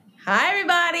Hi,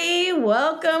 everybody.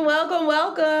 Welcome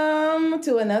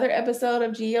to another episode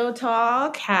of Geo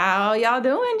Talk. How y'all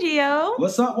doing, Geo?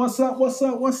 What's up,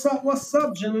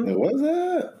 Jimmy? What's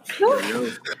that?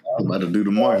 Yo. I'm about to do the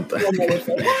Martin thing.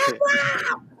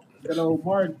 Good old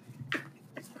Martin.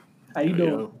 How you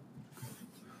doing?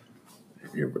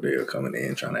 Yo. Everybody coming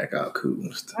in trying to act out cool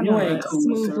and I stuff. know, You ain't cool,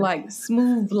 smooth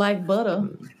sir. like butter.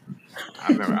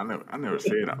 I never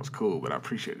said I was cool, but I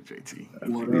appreciate it, JT.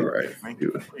 You're right. Thank you.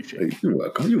 Appreciate it. You're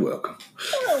welcome. You're welcome.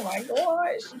 Oh my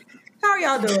gosh. How are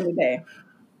y'all doing today?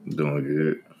 Doing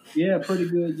good. Yeah, pretty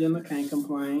good, Jenna. Can't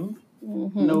complain.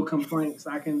 Mm-hmm. No complaints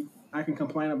I can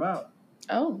complain about.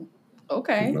 Oh,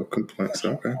 okay. No complaints.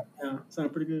 Okay. Yeah,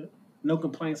 sound pretty good. No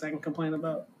complaints I can complain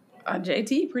about.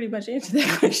 JT pretty much answered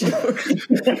that question.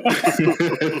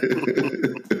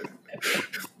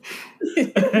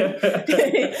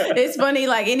 It's funny,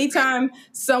 like anytime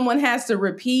someone has to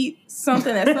repeat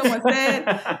something that someone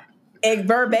said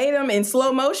verbatim in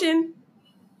slow motion,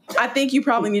 I think you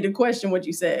probably need to question what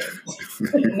you said.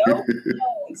 No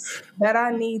complaints that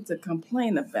I need to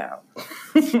complain about.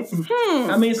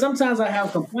 I mean, sometimes I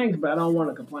have complaints, but I don't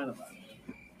want to complain about it.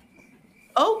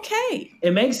 Okay.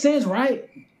 It makes sense, right?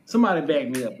 Somebody back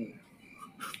me up here.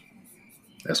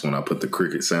 That's when I put the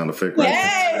cricket sound effect right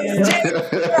Yes.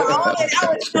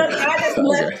 I just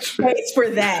left space for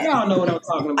that. Y'all know what I'm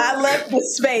talking about. I left the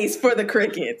space for the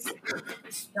crickets.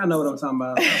 Y'all know what I'm talking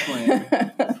about. I'm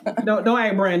playing. Don't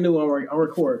act brand new on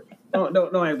record. Don't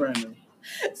act brand new.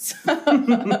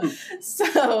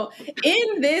 So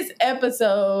in this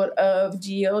episode of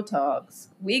Geo Talks,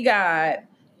 we got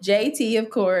JT, of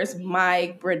course,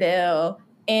 Mike, Bradell,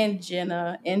 and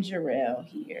Jenna and Jarrell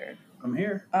here. I'm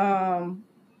here.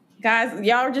 Guys,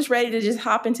 y'all are just ready to just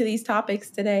hop into these topics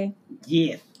today?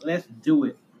 Yeah, let's do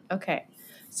it. Okay.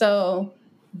 So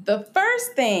the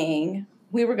first thing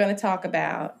we were going to talk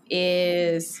about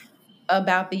is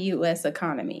about the U.S.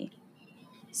 economy.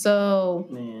 So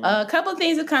a couple of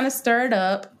things have kind of stirred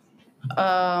up.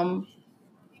 And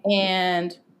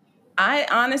I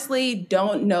honestly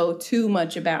don't know too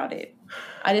much about it.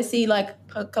 I just see like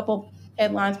a couple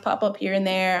headlines pop up here and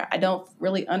there. I don't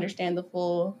really understand the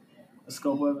full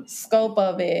scope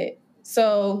of it.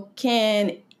 So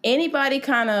can anybody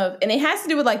kind of, and it has to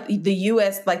do with like the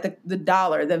U.S., like the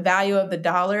dollar, the value of the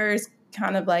dollar is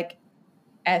kind of like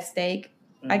at stake,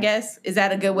 I guess. Is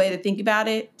that a good way to think about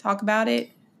it? Talk about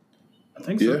it? I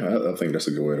think so. Yeah, I think that's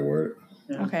a good way to word it.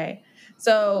 Yeah. Okay.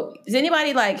 So does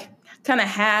anybody like kind of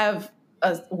have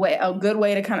a good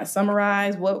way to kind of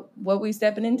summarize what we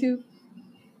stepping into?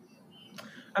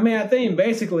 I mean, I think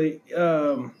basically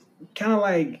kind of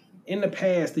like in the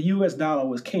past, the U.S. dollar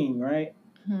was king, right?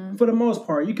 Mm-hmm. For the most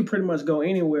part, you could pretty much go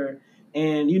anywhere,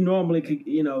 and you normally could,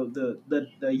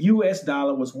 the U.S.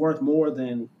 dollar was worth more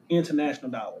than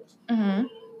international dollars. Mm-hmm.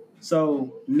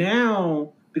 So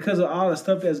now, because of all the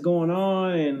stuff that's going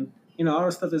on and, all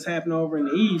the stuff that's happening over in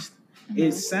the East, mm-hmm.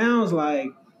 It sounds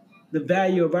like the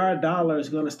value of our dollar is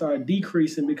going to start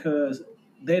decreasing because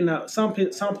they're not, some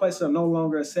places are no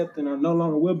longer accepting or no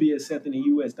longer will be accepting the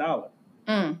U.S. dollar.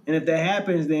 Mm. And if that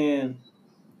happens, then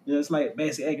it's like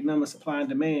basic economic supply and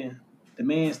demand.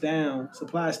 Demand's down,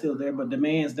 supply's still there, but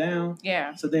demand's down.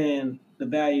 Yeah. So then the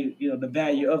value of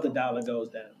the dollar goes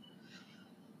down.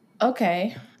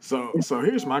 Okay. So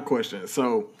here's my question.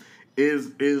 So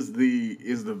is the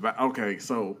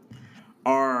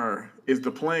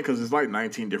plan, because it's like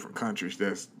 19 different countries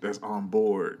that's on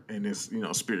board, and it's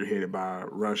spearheaded by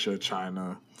Russia,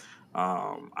 China.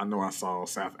 I know I saw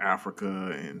South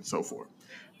Africa and so forth.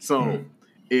 So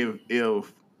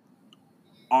if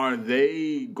are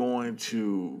they going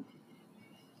to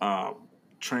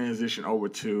transition over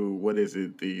to what is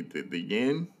it, the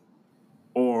yen,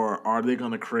 or are they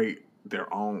going to create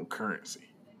their own currency?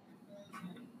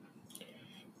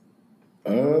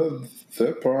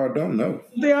 That part I don't know.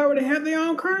 They already have their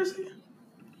own currency?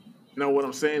 No, what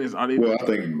I'm saying is, are they? Well, I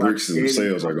think BRICS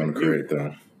themselves are going to create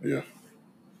them. Yeah.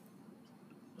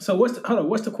 So what's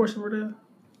the question for that?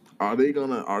 Are they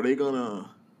gonna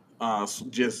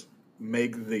just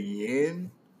make the yen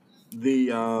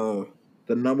the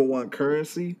number one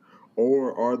currency,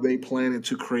 or are they planning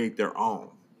to create their own?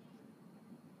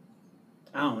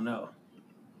 I don't know.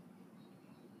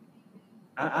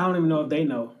 I don't even know if they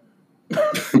know. I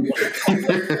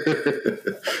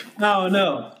don't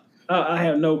know. I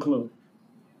have no clue.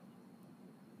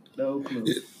 No clue.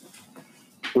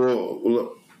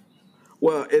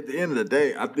 Well, at the end of the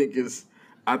day, I think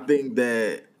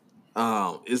that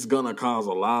it's gonna cause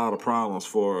a lot of problems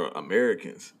for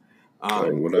Americans,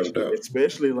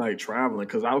 especially like traveling.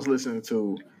 Because I was listening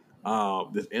to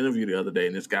this interview the other day,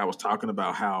 and this guy was talking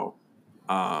about how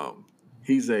Um,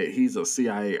 he's a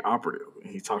CIA operative.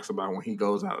 And he talks about when he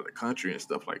goes out of the country and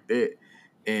stuff like that,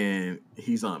 and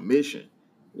he's on mission.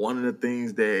 One of the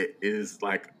things that is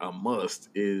like a must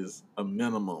is a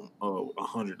minimum of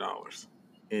 $100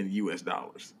 in U.S.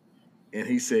 dollars. And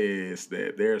he says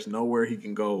that there's nowhere he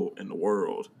can go in the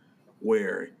world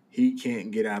where he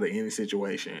can't get out of any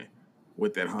situation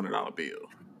with that $100 bill.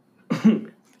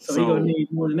 So you're gonna So need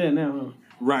more than that now, huh?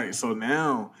 right. So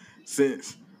now,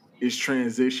 since it's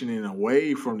transitioning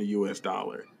away from the U.S.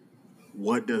 dollar,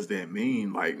 what does that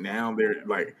mean? Like now, they're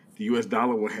like the U.S.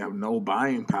 dollar will have no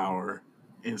buying power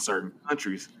in certain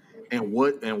countries, and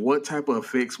what type of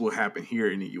effects will happen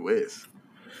here in the U.S.?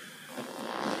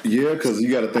 Yeah, because you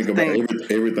got to think about think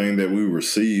everything that we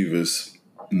receive is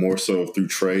more so through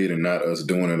trade and not us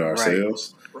doing it right,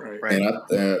 ourselves. Right. right.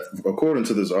 And according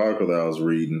to this article that I was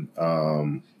reading,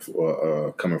 coming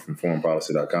from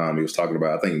foreignpolicy.com, he was talking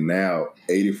about, I think now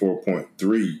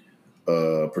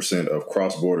 84.3% percent of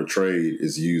cross-border trade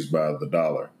is used by the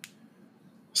dollar.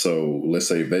 So let's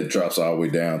say if that drops all the way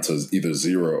down to either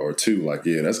 0 or 2, like,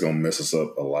 yeah, that's going to mess us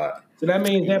up a lot. So that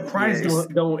means that price Yes.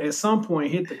 don't at some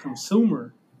point hit the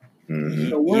consumer. Mm-hmm.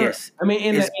 So we're, Yes. I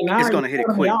mean, It's our gonna hit it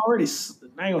economy quick. already,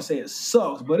 I ain't gonna say it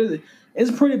sucks, but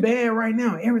it's pretty bad right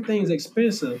now. Everything's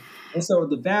expensive, and so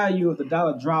the value of the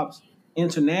dollar drops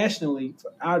internationally.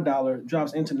 Our dollar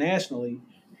drops internationally,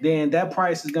 then that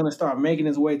price is gonna start making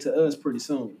its way to us pretty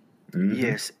soon. Mm-hmm.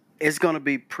 Yes. It's gonna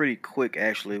be pretty quick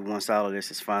actually once all of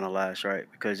this is finalized, right?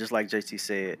 Because just like JT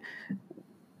said,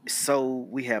 so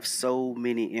we have so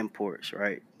many imports,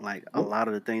 right? Like a lot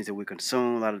of the things that we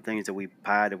consume, a lot of the things that we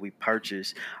buy, that we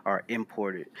purchase are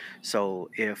imported. So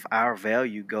if our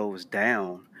value goes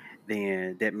down,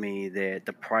 then that means that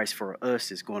the price for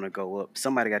us is going to go up.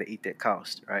 Somebody got to eat that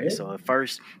cost, right? Yeah. So at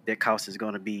first, that cost is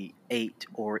going to be ate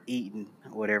or eaten,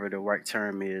 whatever the right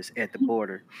term is, at the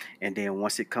border. And then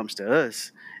once it comes to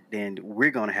us, then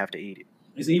we're going to have to eat it.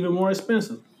 It's even more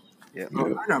expensive. Yeah.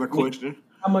 Yeah. I got a question.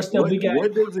 How much stuff we got?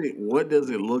 What does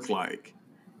it look like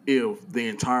if the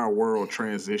entire world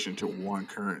transitioned to one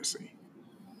currency?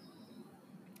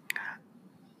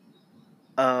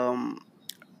 Um,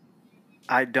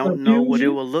 I don't know what it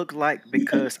Confusion. will look like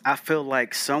because I feel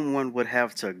like someone would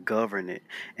have to govern it,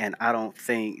 and I don't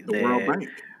think The World that Bank.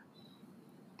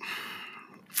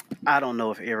 I don't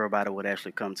know if everybody would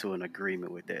actually come to an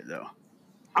agreement with that though.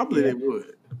 I believe Yeah. they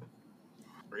would.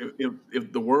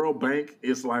 If the World Bank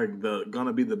is like the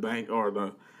gonna be the bank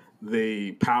or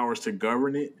the powers to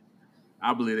govern it,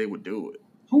 I believe they would do it.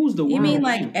 Who's the You mean world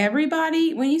like bank?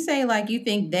 everybody? When you say like you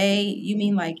think they, you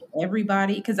mean like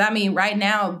everybody? Because I mean, right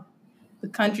now the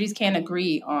countries can't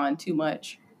agree on too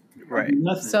much. Right.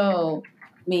 Nothing. So,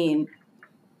 I mean,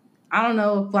 I don't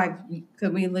know if like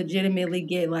could we legitimately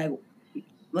get like,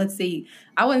 let's see,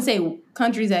 I wouldn't say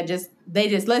countries that just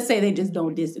let's say they just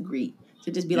don't disagree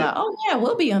to just be Yeah. like, oh yeah,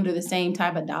 we'll be under the same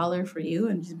type of dollar for you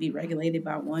and just be regulated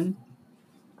by one.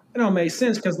 It don't make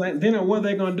sense because like, then what are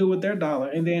they going to do with their dollar?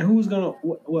 And then who's going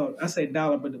to, well, I say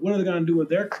dollar, but what are they going to do with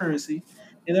their currency?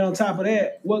 And then on top of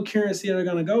that, what currency are they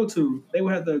going to go to? They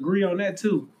would have to agree on that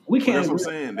too. We But can't that's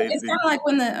what I'm agree. saying. It's kind of like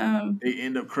when the They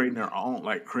end up creating their own,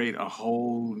 like create a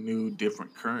whole new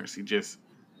different currency, just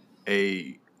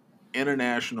a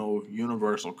international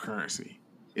universal currency.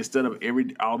 Instead of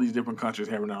all these different countries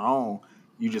having their own,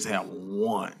 you just have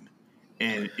one,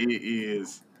 and it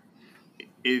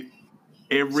So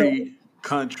every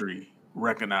country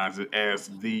recognizes it as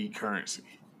the currency.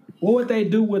 what would they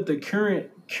do with the current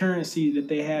currency that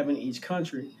they have in each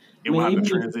country? It I will mean, have to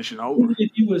transition over.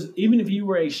 even if you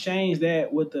were exchange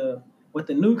that with the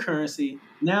new currency,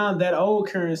 now that old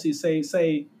currency, say let's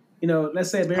say if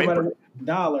It's everybody paper. wants a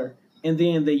dollar, and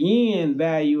then the yen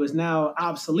value is now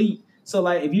obsolete. So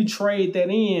like if you trade that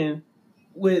in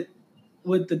with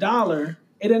the dollar,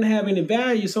 it doesn't have any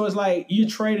value. So it's like you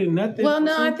traded nothing well, for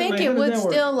no, I something. think Like how it does would that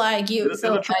work? still like you. So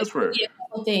It'll like transfer. a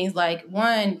couple things. Like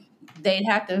one, they'd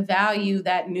have to value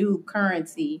that new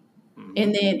currency.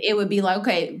 And then it would be like,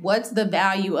 okay, what's the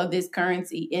value of this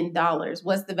currency in dollars?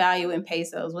 What's the value in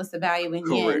pesos? What's the value in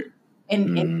yen? Correct. And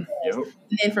Mm-hmm. Yep.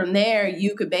 then from there,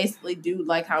 you could basically do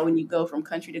like how when you go from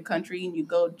country to country and you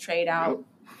go trade out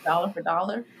Yep. dollar for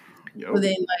dollar. Yep. So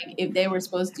then, like, if they were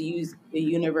supposed to use the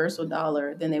universal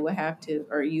dollar, then they would have to,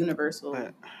 or universal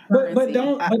But But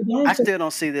currency. I still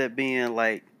don't see that being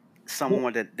like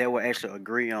someone that they will actually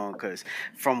agree on because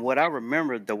from what I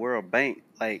remember, the World Bank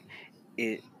like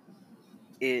it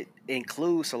it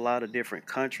includes a lot of different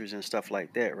countries and stuff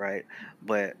like that, right?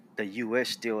 But the U.S.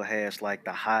 still has like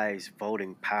the highest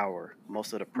voting power.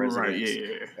 Most of the Right. presidents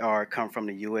Yeah. are come from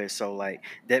the U.S. So like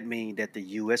that means that the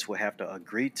U.S. will have to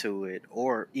agree to it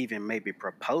or even maybe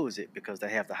propose it because they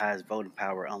have the highest voting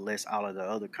power. Unless all of the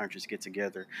other countries get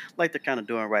together, like they're kind of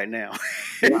doing right now.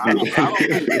 Well, I don't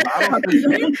think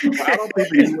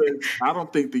the U.S. I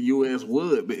don't think the U.S.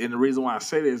 would. But and the reason why I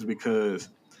say this is because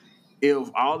if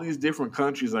all these different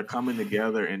countries are coming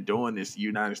together and doing this, the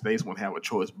United States won't have a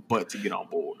choice but to get on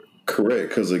board. Correct,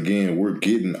 because again, we're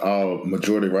getting all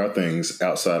majority of our things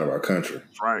outside of our country,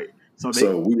 Right.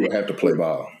 so we will have to play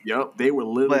ball. Yep. They were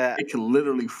literally. But They can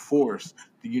literally force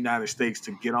the United States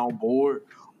to get on board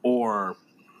or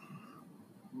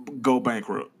go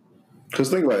bankrupt. Because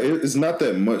think about it, it's not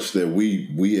that much that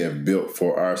we have built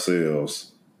for ourselves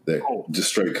that just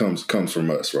straight comes from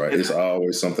us, right? It's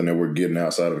always something that we're getting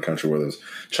outside of the country, whether it's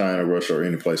China, Russia, or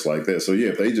any place like that. So yeah,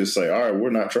 if they just say, "All right, we're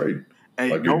not trading,"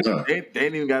 Hey, like you're done. They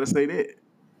ain't even got to say that.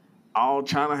 All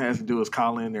China has to do is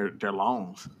call in their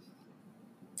loans.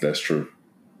 That's true.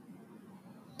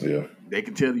 Yeah. They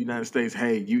can tell the United States,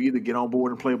 "Hey, you either get on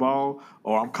board and play ball,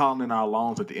 or I'm calling in our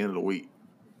loans at the end of the week."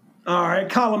 All right,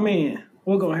 call them in.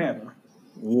 What's gonna happen?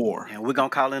 War. and we're gonna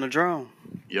call in a drone.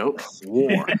 Yep.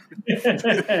 War.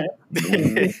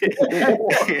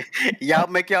 Y'all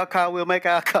make y'all call, we'll make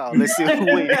our call. Let's see who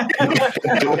wins.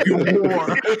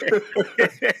 War.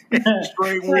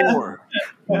 Straight war.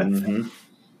 Mm-hmm.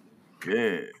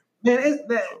 Yeah. Man,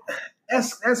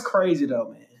 that's crazy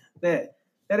though, man.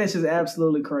 That is just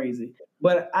absolutely crazy.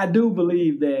 But I do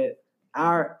believe that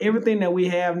our everything that we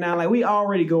have now, like we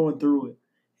already going through it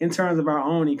in terms of our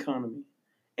own economy.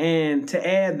 And to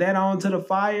add that on to the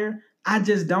fire, I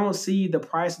just don't see the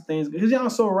price of things. Because y'all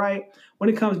so right when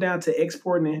it comes down to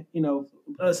exporting,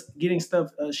 us getting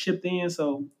stuff shipped in,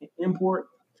 so import.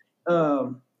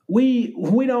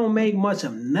 We don't make much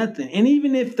of nothing. And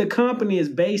even if the company is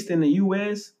based in the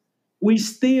U.S., we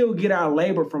still get our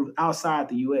labor from outside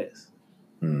the U.S.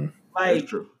 Mm. Like That's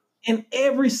true. in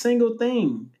every single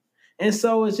thing. And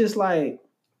so it's just like,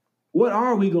 what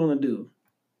are we going to do?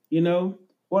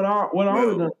 What are we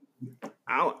going to do?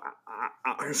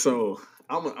 So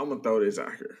I'm gonna throw this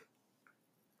out here.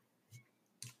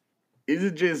 Is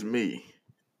it just me,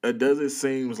 or does it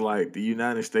seem like the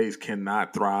United States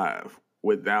cannot thrive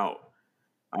without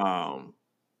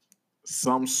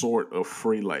some sort of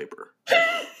free labor?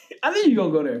 I knew you were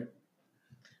going to go there.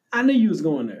 I knew you was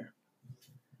going there.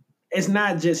 It's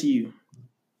not just you.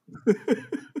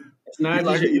 It's not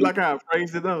just you. You like how I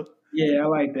phrased it though? Yeah, I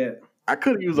like that. I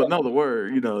could have used another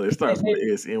word, it starts with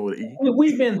an S, end with an E.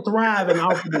 We've been thriving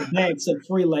off of the backs of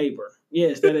free labor.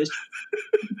 Yes, that is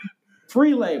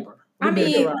free labor. I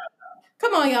mean,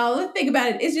 come on, y'all. Let's think about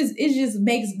it. It just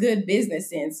makes good business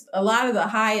sense. A lot of the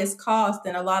highest cost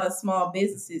in a lot of small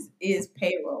businesses is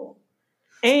payroll.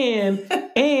 And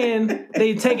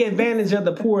they take advantage of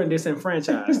the poor and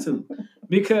disenfranchised too.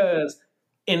 Because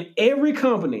in every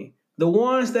company, the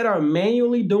ones that are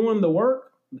manually doing the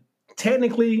work,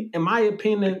 technically, in my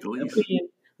opinion,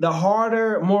 the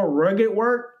harder, more rugged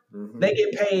work, they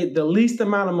get paid the least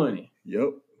amount of money. Yep.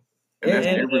 And that's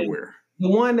everywhere. The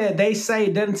one that they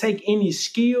say doesn't take any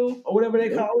skill or whatever they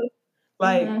call it,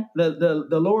 like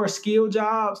the lower skill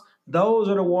jobs, those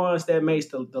are the ones that makes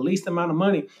the least amount of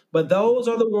money. But those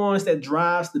are the ones that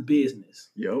drives the business.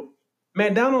 Yep.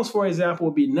 McDonald's, for example,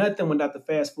 would be nothing without the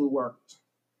fast food workers.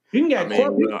 You can get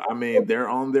corporate. They're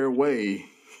on their way.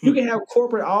 You can have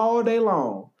corporate all day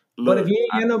long. But if you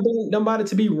ain't got nobody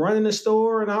to be running the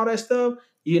store and all that stuff,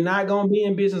 you're not going to be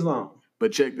in business long.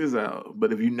 But check this out.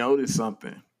 But if you notice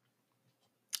something,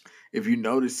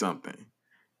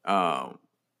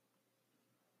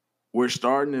 we're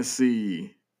starting to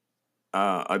see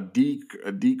a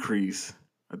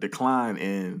decline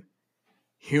in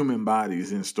human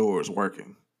bodies in stores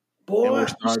working. Boy, and we're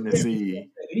starting to see.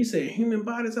 He said human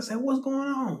bodies. I said, what's going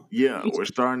on? Yeah, we're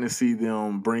starting to see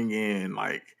them bring in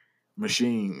like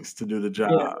machines to do the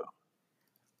job.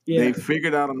 Yeah. They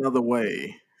figured out another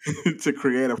way to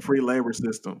create a free labor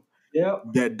system.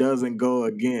 Yep. That doesn't go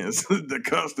against the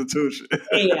Constitution.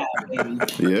 Yeah,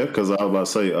 because I was about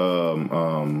to say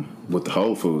with the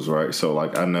Whole Foods, right? So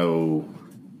like I know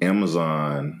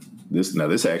Amazon.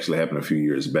 This actually happened a few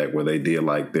years back where they did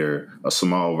like a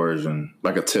small version,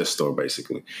 like a test store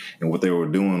basically. And what they were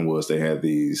doing was they had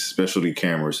these specialty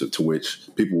cameras to which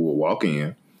people would walk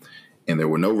in, and there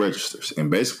were no registers.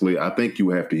 And basically, I think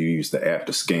you have to use the app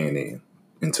to scan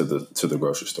into the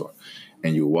grocery store,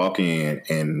 and you walk in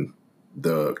and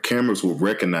the cameras will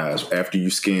recognize after you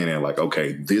scan in, like,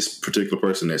 okay, this particular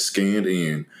person that scanned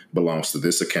in belongs to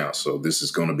this account, so this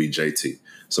is going to be JT.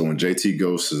 So when JT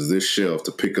goes to this shelf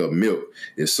to pick up milk,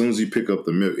 as soon as you pick up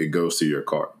the milk, it goes to your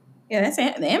cart. Yeah, that's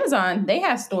the Amazon. They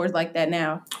have stores like that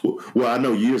now. Well, I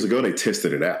know years ago they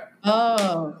tested it out.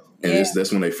 Oh, and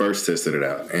that's when they first tested it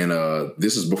out. And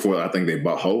this is before I think they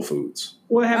bought Whole Foods.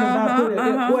 What happens?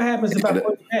 What happens if I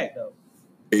put it back though?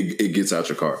 It gets out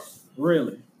your cart.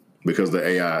 Really? Because the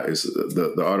AI is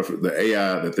the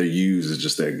AI that they use is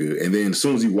just that good. And then as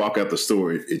soon as you walk out the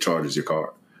store, it charges your card.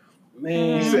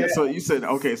 Man, you said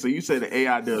the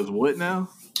AI does what now?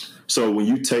 So when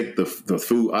you take the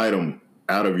food item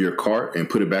out of your cart and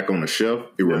put it back on the shelf,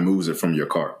 it removes it from your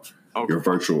cart, your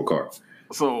virtual cart.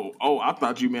 So, I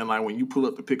thought you meant like when you pull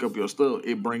up to pick up your stuff,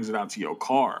 it brings it out to your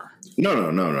car. No.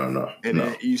 And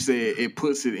then you said it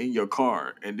puts it in your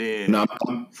car, and then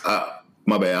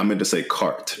my bad. I meant to say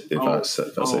cart. If I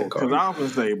said cart, because I was gonna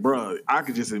say, bro, I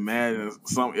could just imagine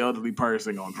some elderly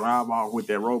person gonna drive off with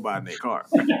that robot in their car.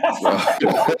 We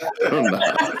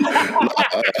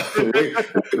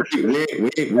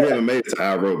haven't made it to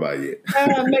our robot yet. I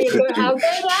didn't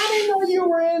know you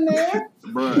were in there.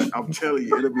 Bro, I'm telling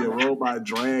you, it'll be a robot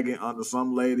dragging under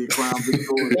some lady Crown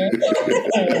Victoria.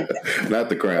 Not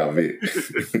the Crown Vic.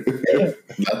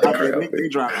 They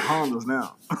driving Hondas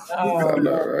now. I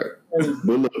know, right?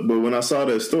 But when I saw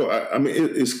that store, I mean,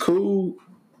 it's cool,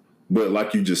 but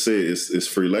like you just said, it's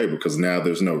free labor because now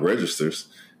there's no registers.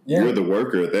 Yeah. You're the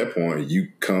worker at that point. You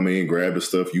come in, grab the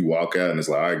stuff, you walk out, and it's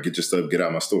like, all right, get your stuff, get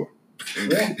out my store.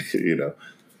 Yeah.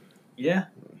 Yeah.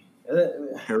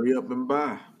 Hurry up and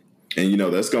buy. And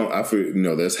I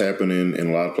feel that's happening in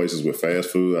a lot of places with fast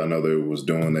food. I know they was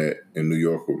doing that in New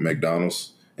York with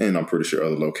McDonald's, and I'm pretty sure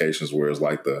other locations where it's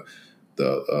like the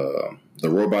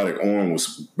robotic arm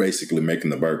was basically making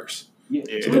the burgers. Yeah.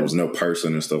 So there was no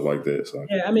person and stuff like that. So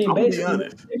yeah, I mean, basically,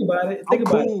 think about it.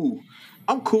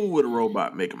 I'm cool with a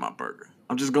robot making my burger.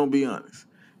 I'm just gonna be honest.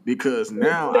 Because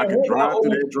now I can drive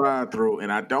through that drive-through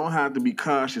and I don't have to be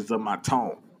cautious of my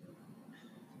tone.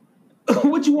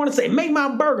 What you want to say? Make my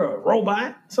burger,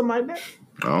 robot. Something like that.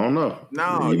 I don't know.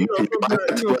 No, you go to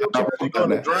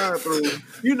the drive-through.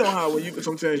 You know how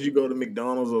sometimes you go to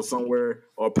McDonald's or somewhere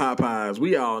or Popeyes.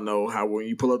 We all know how when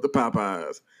you pull up the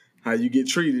Popeyes, how you get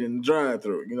treated in the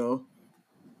drive-through.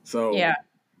 So yeah,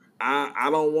 I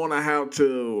don't want to have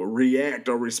to react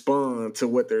or respond to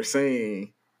what they're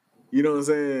saying. You know what I'm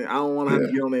saying? I don't want to have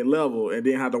to get on that level and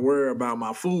then have to worry about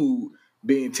my food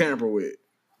being tampered with.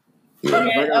 Yeah.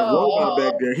 If I got a robot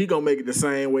back there, he gonna make it the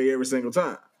same way every single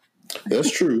time.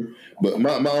 That's true, but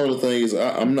my only thing is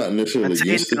I'm not necessarily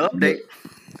against it.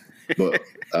 But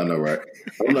I know, right?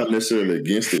 I'm not necessarily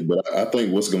against it, but I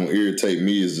think what's going to irritate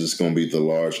me is just going to be the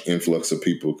large influx of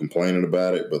people complaining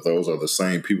about it. But those are the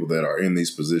same people that are in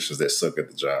these positions that suck at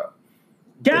the job.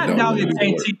 God dog it,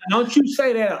 JT. Don't you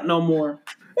say that no more.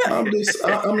 I'm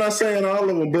not saying all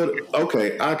of them, but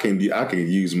okay, I can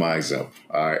use my example.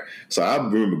 All right, so I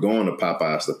remember going to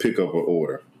Popeyes to pick up an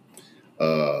order,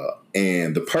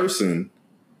 and the person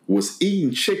was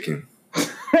eating chicken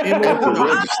at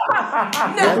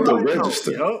the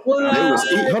register. Hold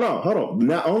on.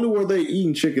 Not only were they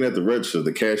eating chicken at the register,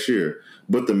 the cashier,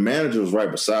 but the manager was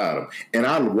right beside him, and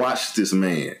I watched this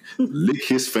man lick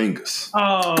his fingers.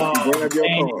 The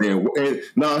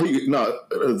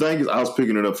thing is, I was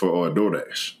picking it up for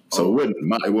DoorDash, so it wasn't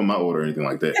my order or anything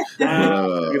like that.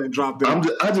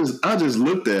 I just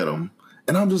looked at him,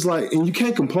 and I'm just like, and you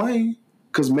can't complain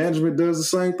because management does the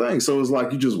same thing. So it's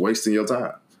like you're just wasting your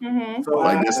time. Mm-hmm. So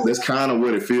like that's kind of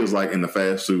what it feels like in the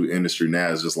fast food industry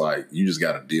now. It's just like you just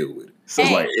got to deal with it. So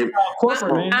it's like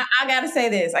I gotta say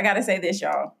this,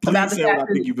 y'all. Please say what I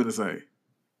think you're gonna say.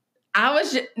 I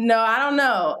don't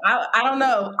know. I don't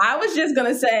know. I was just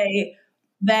gonna say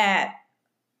that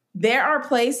there are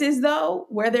places though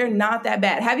where they're not that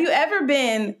bad. Have you ever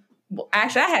been?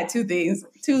 Actually, I had two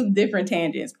different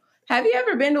tangents. Have you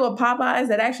ever been to a Popeyes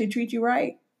that actually treat you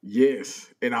right?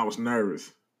 Yes, and I was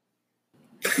nervous.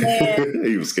 Man,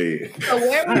 he was scared. So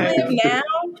where we live now,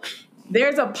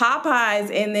 there's a Popeyes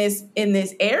in this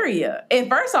area. And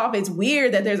first off, it's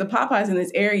weird that there's a Popeyes in this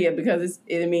area because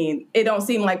it don't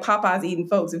seem like Popeyes eating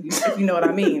folks if you know what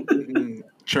I mean.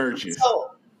 Churches. So,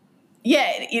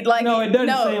 yeah, it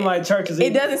doesn't seem like churches.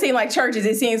 It doesn't seem like churches.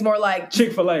 It seems more like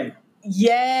Chick-fil-A.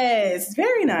 Yes,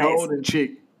 very nice. Golden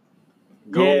Chick.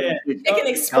 Chicken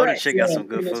Express. Golden Chick got some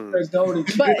good food.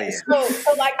 But so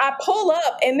like I pull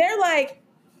up and they're like,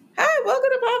 "Hi, welcome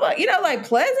to Popeyes." Like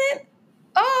pleasant.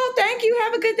 Oh, thank you.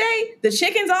 Have a good day. The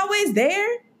chicken's always there.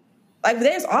 Like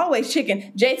there's always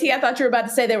chicken. JT, I thought you were about to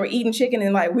say they were eating chicken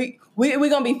and like we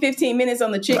gonna be 15 minutes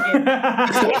on the chicken.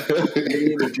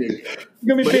 It's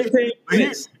gonna be 15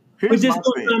 minutes. We just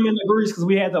put some in the grease because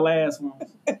we had the last one.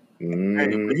 Hey,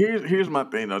 but here's my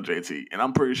thing though, JT, and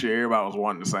I'm pretty sure everybody was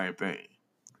wanting the same thing.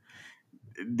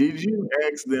 Did you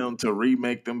ask them to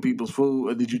remake them people's food,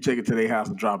 or did you take it to their house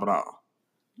and drop it off?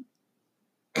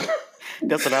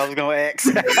 That's what I was gonna ask.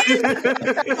 You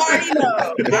already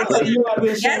know. That's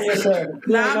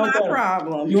not my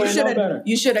problem. You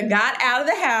should have got out of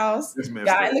the house,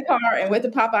 got in the car, and went to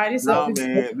Popeye yourself. No,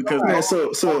 man, because man,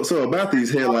 so about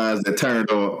these headlines that turned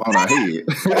on our head. And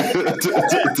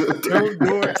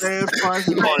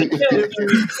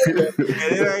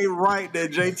it ain't right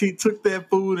that JT took that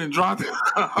food and dropped it.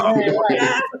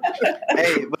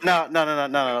 Hey, but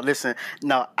no. Listen,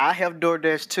 no, I have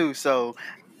DoorDash too, so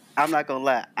I'm not gonna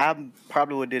lie. I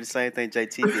probably would do the same thing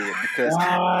JT did because.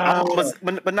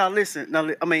 But now listen. Now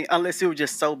I mean, unless it was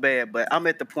just so bad. But I'm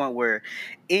at the point where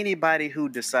anybody who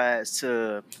decides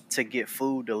to get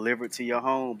food delivered to your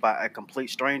home by a complete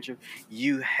stranger,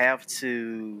 you have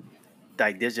to.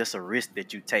 Like, there's just a risk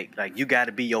that you take. Like, you got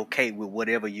to be okay with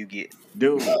whatever you get,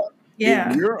 dude. Yeah,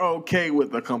 if you're okay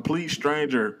with a complete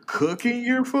stranger cooking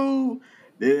your food,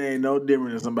 it ain't no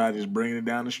different than somebody just bringing it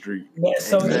down the street. That's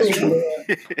so true.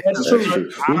 That's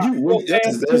true.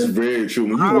 That's very true.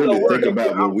 When you really think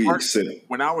about what we accept.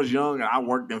 When I was young and I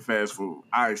worked in fast food,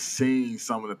 I seen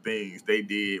some of the things they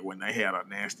did when they had a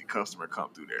nasty customer come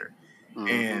through there. Mm-hmm.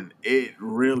 And it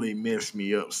really messed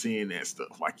me up seeing that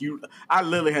stuff. Like I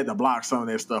literally had to block some of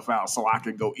that stuff out so I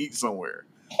could go eat somewhere.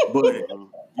 But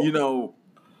you know,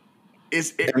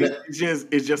 it's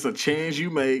just a change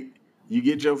you make. You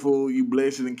get your food, you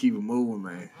bless it, and keep it moving,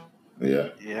 man.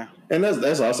 Yeah. And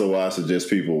that's also why I suggest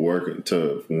people working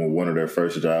to one of their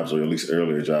first jobs or at least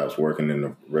earlier jobs working in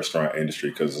the restaurant industry,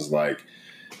 because it's like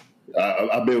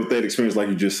I've been with that experience, like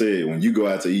you just said. When you go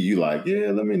out to eat, you like,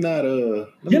 let me not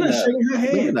shaking her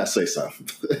head. Let me not say something.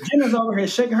 Jenna's over here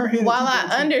shaking her head. While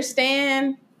I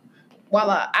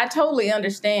totally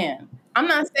understand, I'm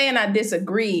not saying I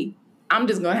disagree. I'm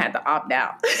just gonna have to opt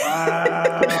out.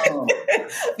 Wow.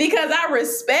 Because I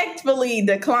respectfully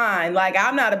decline. Like,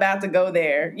 I'm not about to go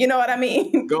there. You know what I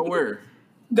mean? Go where?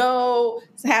 Go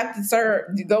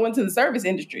into the service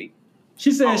industry.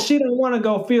 She says she don't want to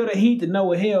go feel the heat to know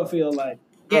what hell feel like.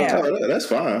 Yeah, that's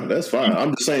fine. That's fine.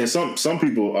 I'm just saying some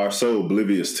people are so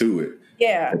oblivious to it.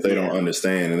 Yeah, that they don't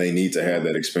understand, and they need to have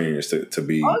that experience to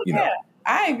be.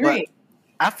 I agree.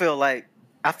 But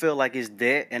I feel like it's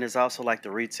that, and it's also like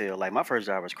the retail. Like, my first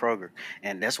job was Kroger,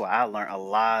 and that's why I learned a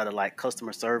lot of like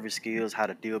customer service skills, how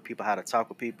to deal with people, how to talk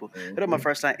with people. Mm-hmm. It was my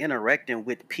first time interacting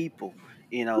with people,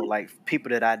 like people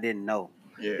that I didn't know.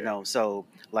 Yeah. So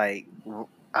like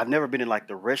I've never been in like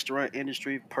the restaurant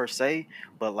industry per se,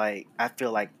 but like I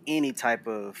feel like any type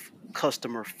of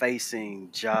customer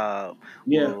facing job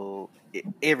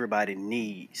everybody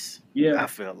needs. Yeah. I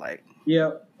feel like.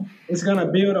 Yeah. It's going to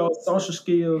build those social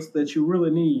skills that you really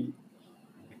need.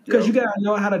 Because you got to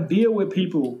know how to deal with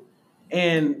people,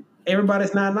 and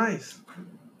everybody's not nice.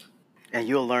 And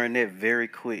you'll learn that very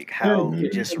quick. How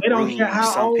just they don't care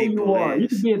how old you are.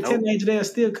 Is. You can be a teenager, they'll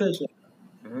still cut you.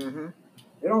 Mm-hmm.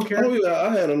 They don't care. Oh yeah, I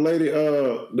had a lady.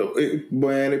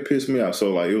 It pissed me off.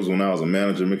 So like, it was when I was a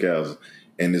manager at McAllister,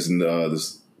 and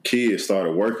this kid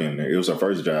started working there. It was her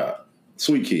first job.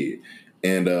 Sweet kid.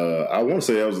 And I want to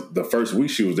say that was the first week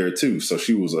she was there too. So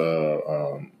she was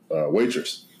a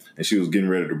waitress, and she was getting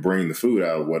ready to bring the food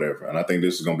out or whatever. And I think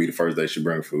this was going to be the first day she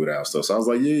bring food out. So I was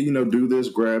like, do this,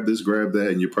 grab that,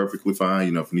 and you're perfectly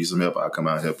fine. If you need some help, I'll come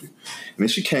out and help you. And then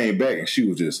she came back, and she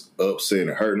was just upset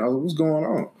and hurt. And I was like, what's going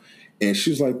on? And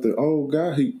she was like, the old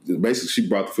guy, she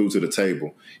brought the food to the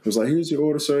table. He was like, here's your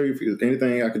order, sir. If there's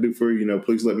anything I can do for you,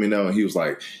 please let me know. And he was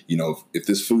like, if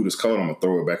this food is cold, I'm going to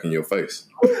throw it back in your face.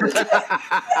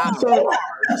 so,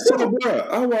 bro,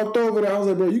 I walked over there. I was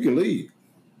like, bro, you can leave.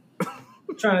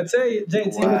 I'm trying to tell you,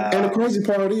 JT. Wow. And the crazy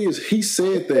part is, he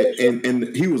said that, and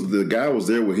the guy was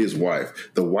there with his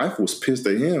wife. The wife was pissed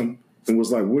at him and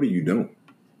was like, what are you doing?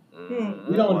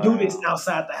 We don't do this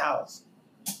outside the house.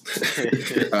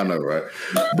 I know, right?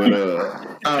 But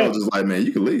I was just like, man,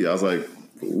 you can leave. I was like,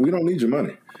 we don't need your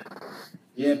money.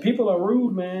 Yeah, people are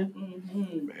rude, man.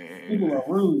 Mm-hmm. Man, people are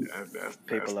rude.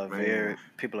 People are very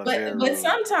But rude.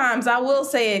 sometimes I will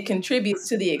say it contributes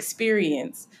to the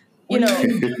experience. I'm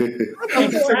taking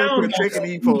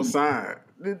the for a side.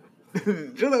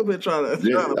 Jenna been trying to.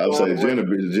 I'm saying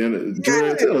Jenna.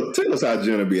 Tell us how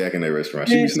Jenna be acting at restaurant.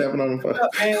 She be snapping on the phone.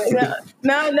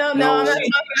 No, I'm not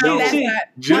talking about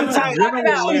that. Jenna would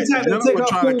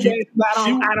try to keep.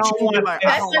 I don't like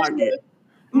it.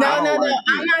 No. like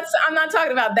I'm not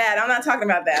talking about that.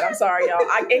 I'm sorry, y'all.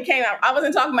 It came out. I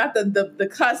wasn't talking about the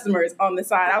customers on the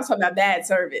side. I was talking about bad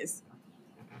service.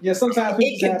 Yeah, sometimes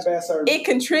people have bad service. It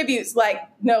contributes.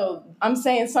 I'm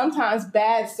saying sometimes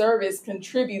bad service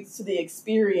contributes to the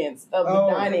experience of the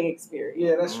dining experience.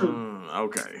 Yeah, that's true.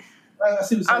 Okay.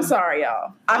 I'm sorry,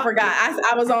 y'all. I forgot.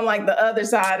 I was on like the other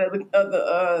side of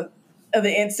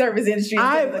the service industry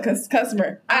instead of the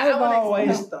customer. Go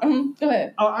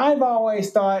ahead. I've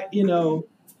always thought,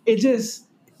 it just,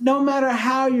 no matter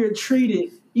how you're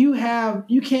treated, you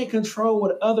can't control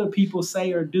what other people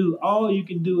say or do. All you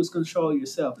can do is control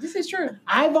yourself. This is true.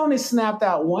 I've only snapped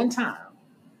out one time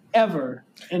ever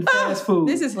in fast food.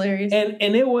 This is hilarious.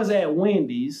 And it was at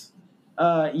Wendy's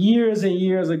years and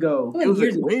years ago. It was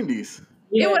at Wendy's.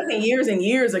 Yeah. It wasn't years and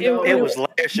years ago. It was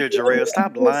last year, Jarrell.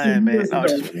 Stop lying, man.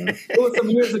 It was some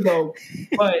years ago,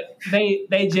 but they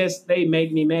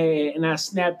make me mad, and I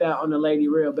snapped out on the lady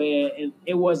real bad, and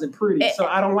it wasn't pretty. So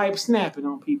I don't like snapping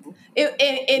on people.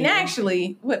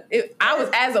 Actually, I was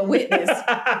as a witness.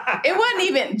 It wasn't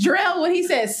even Jarrell when he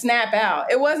said snap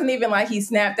out. It wasn't even like he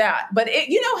snapped out. But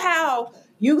you know how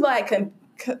you like can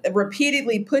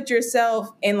repeatedly put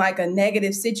yourself in like a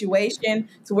negative situation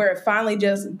to where it finally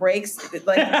just breaks,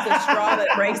 like the straw that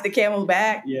breaks the camel's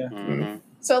back. Yeah. Mm-hmm.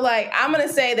 So like I'm gonna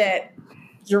say that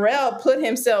Jarrell put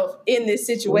himself in this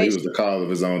situation. He was the cause of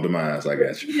his own demise. I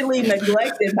got you. Repeatedly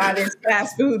neglected by this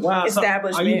fast food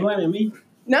establishment. So are you blaming me?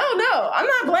 No, I'm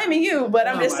not blaming you, but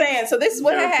I'm just saying. So this is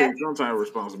what happened. Some type of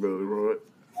responsibility, bro.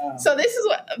 So this is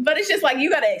but it's just like you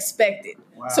got to expect it.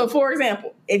 Wow. So for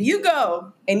example, if you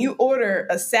go and you order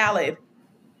a salad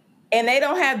and they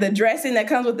don't have the dressing that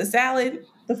comes with the salad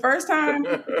the first time,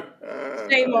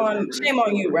 shame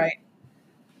on you, right?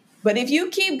 But if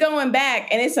you keep going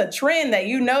back and it's a trend that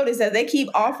you notice that they keep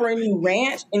offering you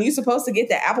ranch and you're supposed to get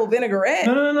the apple vinaigrette.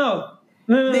 No.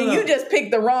 Then you just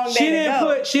picked the wrong day to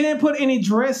go. She didn't put any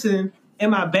dressing in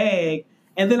my bag.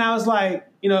 And then I was like,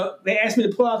 they asked me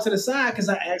to pull out to the side because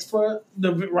I asked for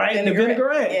the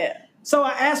vinaigrette. Yeah. So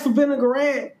I asked for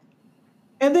vinaigrette.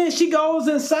 And then she goes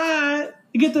inside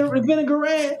to get the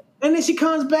vinaigrette. And then she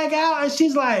comes back out and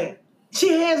she's like, she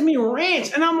hands me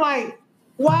ranch. And I'm like,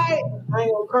 why? I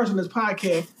ain't gonna curse on this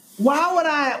podcast. Why would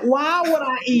I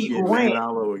eat ranch? I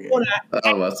was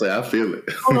about to say, I feel it.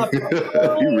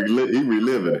 He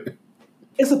reliving it.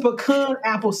 It's a pecan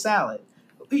apple salad.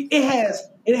 It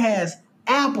has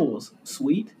apples,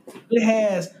 sweet. It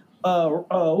has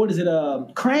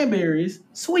cranberries,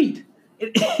 sweet.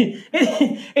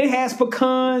 It has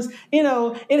pecans.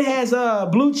 It has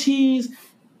blue cheese.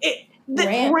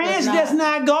 Ranch does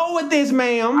not go with this,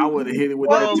 ma'am. I would have hit it with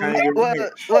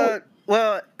that.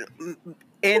 Well,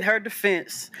 in her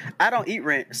defense, I don't eat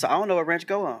ranch, so I don't know what ranch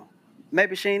go on.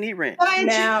 Maybe she ain't eat ranch.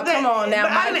 Now, come on, now,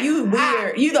 Mike, you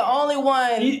weird. You the only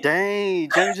one. Dang,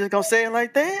 Jerry just gonna say it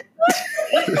like that?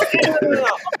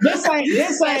 This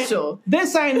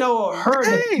ain't no her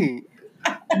defense.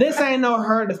 This ain't no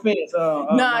her defense.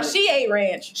 She ate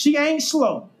ranch. She ain't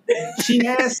slow. She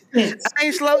has sense. I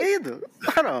ain't slow either.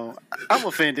 Hold on. I'm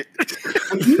offended.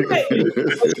 She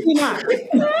not.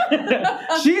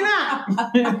 She not.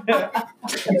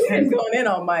 He's going in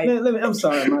on Mike. I'm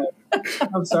sorry, Mike.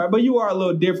 I'm sorry, but you are a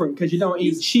little different because you don't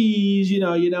eat cheese. You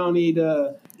don't eat.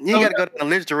 You ain't gotta go to the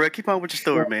list, Jarrell. Keep on with your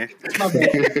story, man.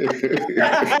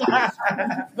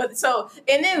 But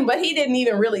he didn't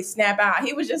even really snap out.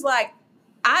 He was just like,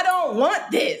 I don't want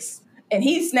this, and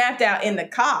he snapped out in the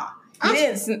car.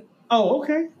 Oh,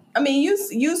 okay. I mean,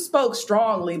 you spoke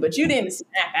strongly, but you didn't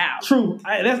snap out. True.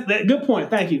 That's good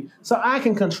point. Thank you. So I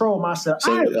can control myself.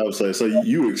 So I would say, so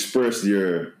you expressed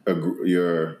your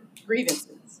grievances.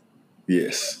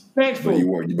 Yes. Respectful.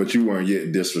 But you weren't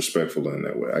yet disrespectful in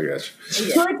that way. I got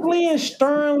you. Strictly and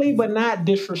sternly, but not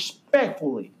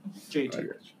disrespectfully. JT. I got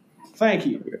you. Thank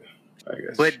you. Yeah. I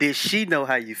guess. But did she know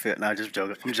how you felt? No, I'm just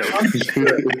joking. I'm joking.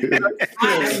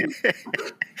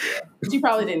 She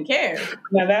probably didn't care.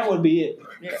 Now that would be it.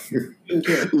 Yeah.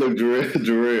 Look,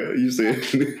 Jarrell, you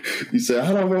said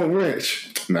I don't want ranch.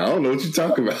 Now I don't know what you're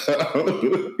talking about.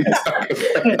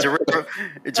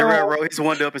 Jarrell wrote his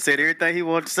one up and said everything he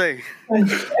wanted to say.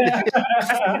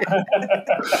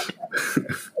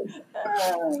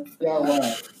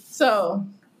 So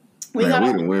we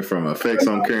went from effects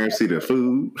on currency to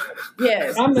food.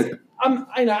 Yes.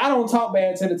 I don't talk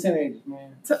bad to the teenagers,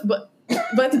 man.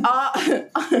 But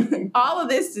all of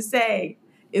this to say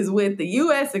is with the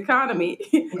U.S. economy,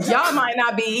 y'all might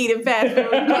not be eating fast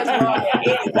food much longer.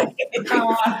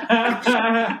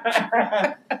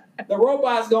 The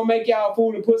robot's gonna make y'all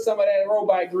food and put some of that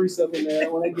robot grease up in there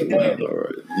when they get mad. All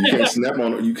right.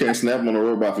 You can't snap on a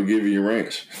robot for giving you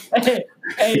ranch.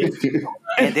 Hey,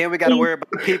 And then we got to worry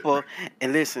about people.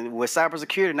 And listen, with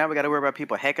cybersecurity, now we got to worry about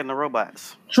people hacking the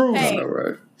robots. true. Hey. All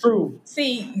right. True.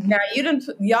 See, now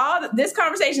y'all, this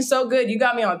conversation's so good. You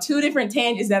got me on 2 different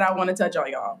tangents that I want to touch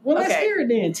on, y'all. Well, let's hear it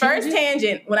then. First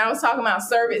tangent, when I was talking about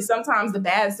service, sometimes the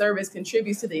bad service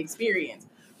contributes to the experience.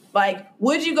 Like,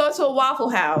 would you go to a Waffle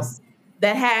House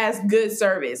that has good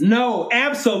service? No,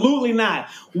 absolutely not.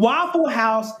 Waffle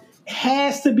House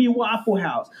has to be Waffle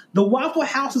House. The Waffle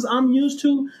Houses I'm used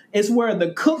to is where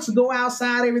the cooks go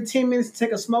outside every 10 minutes to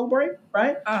take a smoke break,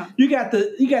 right? You got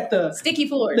the Sticky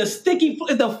floors.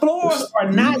 The floors are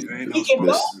not.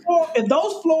 If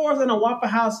those floors in a Waffle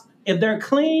House, if they're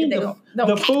clean,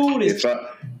 the food is.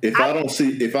 If I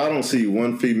don't see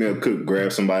one female cook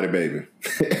grab somebody baby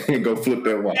and go flip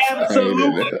that waffle.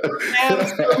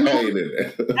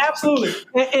 Absolutely.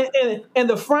 And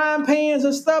the frying pans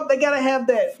and stuff, they gotta have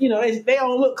that. You know, they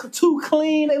don't look too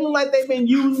clean. They look like they've been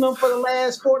using them for the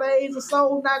last 4 days or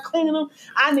so, not cleaning them.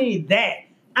 I need that.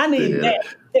 That.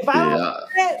 If I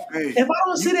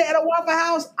don't see that at a Waffle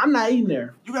House, I'm not eating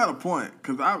there. You got a point,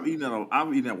 because I've eaten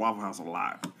at Waffle House a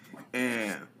lot,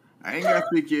 and I ain't got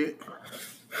thick yet.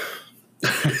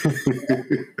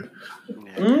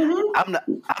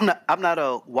 I'm not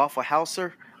a Waffle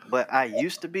Houser, but I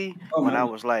used to be when I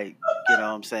was like, you know what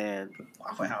I'm saying?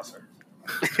 Waffle Houser.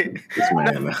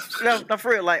 No,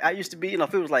 for real. Like I used to be,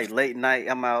 if it was like late night,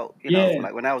 I'm out. You know,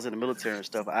 like when I was in the military and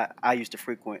stuff, I used to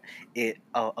frequent it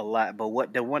a lot.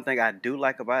 But the one thing I do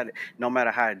like about it, no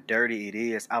matter how dirty it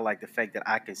is, I like the fact that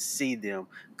I can see them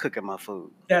cooking my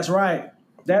food. That's right.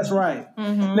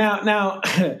 Mm-hmm. Now,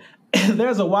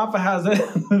 there's a Waffle House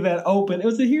that opened.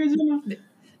 Was it here, Gemma?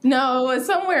 No, it's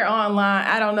somewhere online.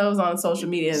 I don't know. It was on social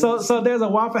media. So there's a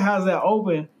Waffle House that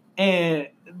opened, and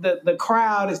the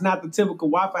crowd is not the typical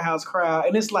Waffle House crowd,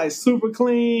 and it's like super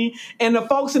clean. And the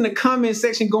folks in the comment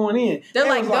section going in, they're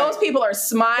like, those people are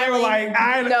smiling. They were like,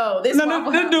 this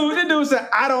dude said,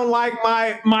 I don't like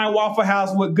my Waffle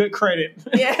House with good credit.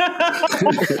 Yeah.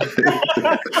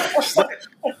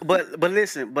 But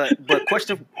listen, but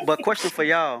question for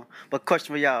y'all.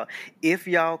 If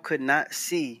y'all could not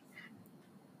see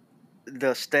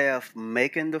the staff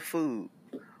making the food,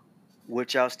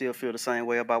 would y'all still feel the same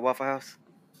way about Waffle House?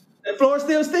 The floor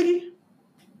still sticky?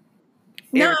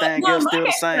 Everything else still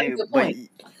the same, but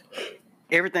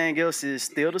everything else is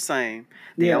still the same.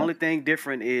 The only thing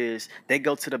different is they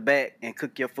go to the back and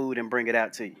cook your food and bring it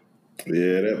out to you.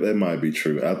 Yeah, that might be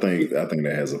true. I think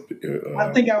that has a.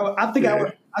 I think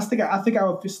I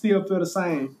would still feel the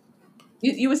same.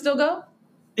 You would still go?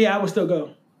 Yeah, I would still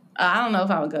go. I don't know if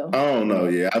I would go. I don't know.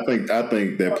 Yeah, I think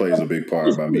that plays a big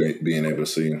part about me being able to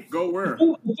see him. Go where?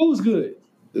 The food's good.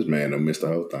 This man done missed the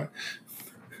whole thing.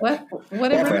 What?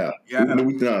 Whatever. Yeah,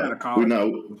 we're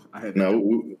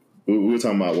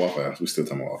talking about Waffle House. We're still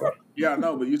talking about Waffle House. Yeah, I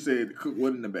know, but you said the cook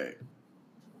wasn't in the bag.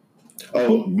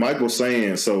 Oh, Michael's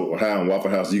saying, so how in Waffle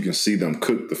House you can see them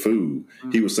cook the food.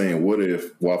 Mm-hmm. He was saying, what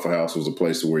if Waffle House was a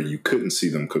place where you couldn't see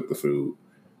them cook the food?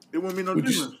 It wouldn't be no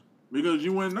difference because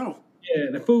you wouldn't know.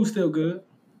 Yeah, the food's still good.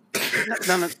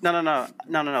 No.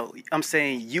 I'm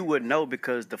saying you would know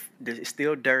because it's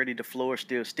still dirty, the floor is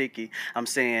still sticky. I'm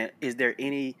saying, is there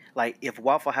any, like, if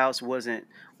Waffle House wasn't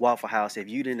Waffle House, if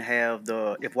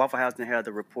Waffle House didn't have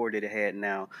the rapport that it had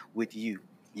now with you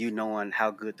knowing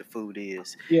how good the food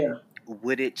is,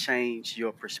 would it change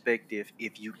your perspective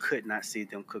if you could not see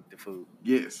them cook the food?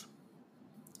 Yes.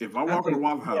 If I walk in a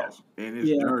Waffle House and it's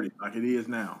dirty like it is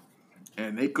now,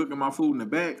 and they cooking my food in the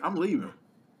back, I'm leaving.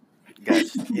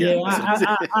 Gotcha.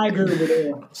 I agree with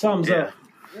it. Thumbs up.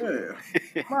 Yeah.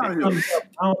 I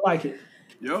don't like it.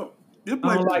 Yo, this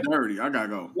place is dirty. I gotta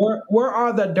go. Where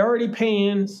are the dirty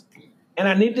pans? And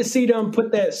I need to see them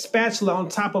put that spatula on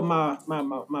top of my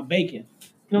bacon.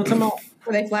 You know what I'm talking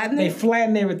about? They flatten it? They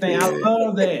flatten everything. Yeah.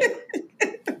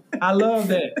 I love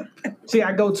that. See,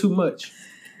 I go too much.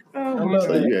 Oh, you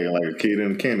acting like a kid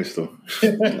in a candy store.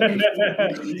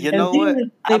 You know what?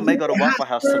 I may go to Waffle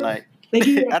House tonight. I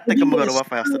think I'm gonna go to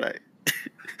Waffle House tonight.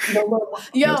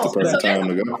 Yo, so there's a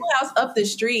Waffle House up the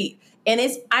street, and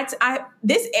it's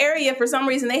this area for some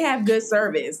reason they have good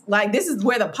service. Like this is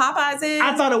where the Popeyes is.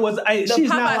 I thought it was. The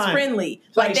Popeyes friendly.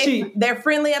 Like they're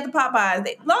friendly at the Popeyes.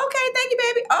 Okay, thank you,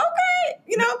 baby. Okay,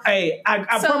 you know. Hey, I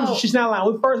promise you, she's not lying.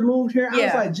 When we first moved here, I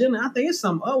was like, Jenna, I think it's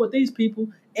something up with these people.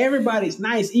 Everybody's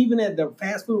nice, even at the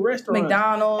fast food restaurant,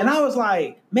 McDonald's. And I was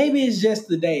like, maybe it's just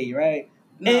the day, right?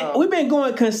 No. And we've been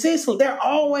going consistently. They're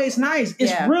always nice.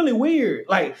 It's really weird.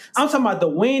 Like, I'm talking about the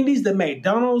Wendy's, the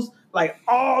McDonald's, like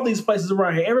all these places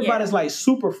around here. Everybody's like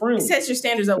super friendly. It sets your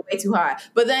standards up way too high.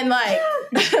 But then like,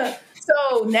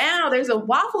 So now there's a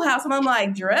Waffle House, and I'm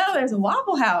like, Jarrell, there's a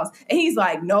Waffle House, and he's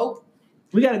like, nope.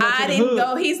 We gotta go. I didn't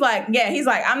go. He's like,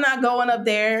 I'm not going up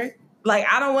there. Like,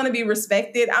 I don't want to be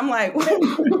respected. I'm like, what?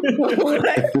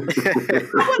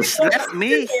 Slap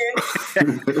me.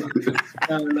 No.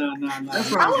 I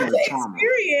want to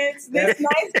experience this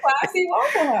nice, classy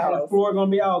Waffle House. The floor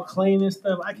gonna be all clean and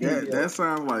stuff. I can't. That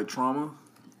sounds like trauma.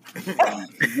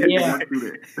 Yeah.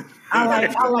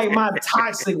 I like my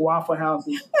toxic Waffle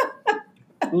Houses.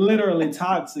 Literally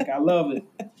toxic. I love it.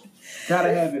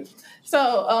 Gotta have it.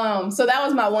 So that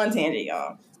was my one tangent,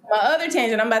 y'all. My other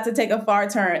tangent, I'm about to take a far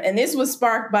turn, and this was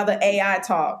sparked by the AI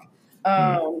talk.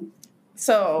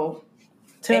 So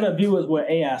tell the viewers what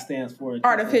AI stands for.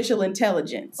 Artificial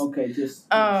intelligence. Okay, just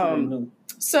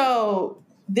so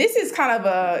this is kind of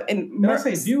a. Did I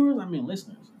say viewers? I mean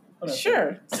listeners.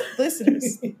 Sure,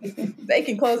 listeners. They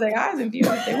can close their eyes and view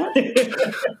if they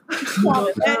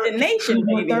want. Imagination,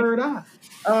 baby. Third eye.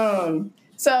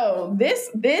 So this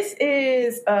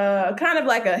is kind of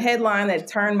like a headline that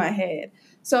turned my head.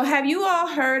 So have you all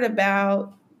heard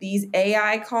about these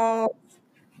AI calls,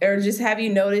 or just have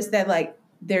you noticed that like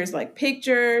there's like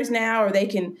pictures now, or they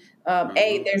can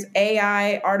there's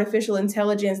AI, artificial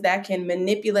intelligence that can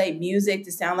manipulate music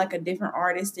to sound like a different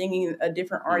artist singing a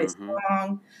different artist's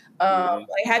song. Like,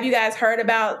 have you guys heard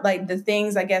about like the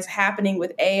things I guess happening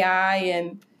with AI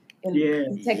and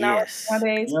technology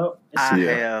nowadays? Yep. I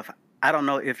have. I don't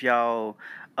know if y'all.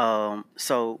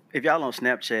 So if y'all on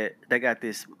Snapchat, they got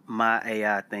this My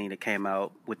AI thing that came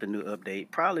out with the new update,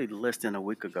 probably less than a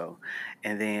week ago.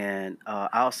 And then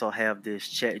I also have this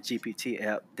Chat GPT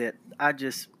app that I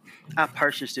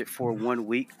purchased it for 1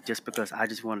 week just because I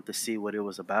just wanted to see what it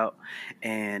was about.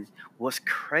 And what's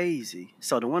crazy,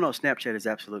 so the one on Snapchat is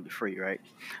absolutely free, right?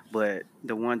 But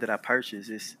the one that I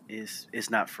purchased is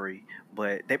not free,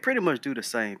 but they pretty much do the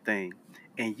same thing.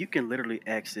 And you can literally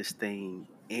ask this thing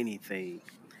anything.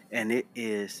 And it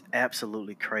is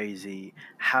absolutely crazy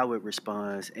how it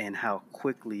responds and how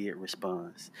quickly it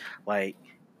responds. Like,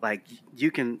 like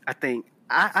you can, I think,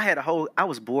 I had a whole, I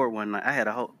was bored one night. I had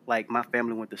a whole, like my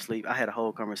family went to sleep. I had a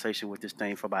whole conversation with this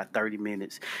thing for about 30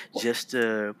 minutes just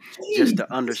to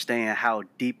understand how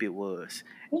deep it was.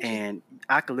 And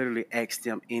I could literally ask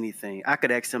them anything. I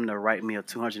could ask them to write me a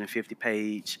 250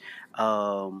 page,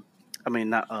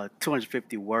 not a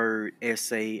 250 word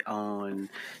essay on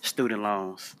student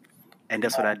loans. And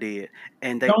that's what I did.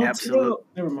 And they absolutely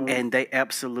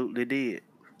did.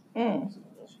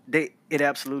 It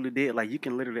absolutely did. Like you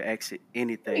can literally ask it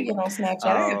anything. You get on Snapchat.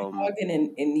 I haven't logged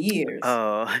in years.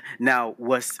 Now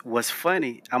what's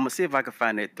funny? I'm gonna see if I can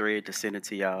find that thread to send it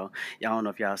to y'all. Y'all don't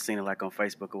know if y'all seen it like on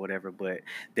Facebook or whatever, but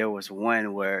there was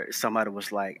one where somebody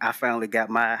was like, I finally got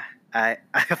my AI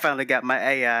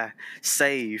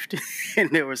saved. And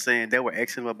they were saying, they were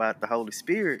asking about the Holy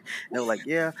Spirit. And they were like,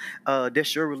 yeah,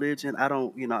 that's your religion. I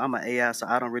don't, I'm an AI, so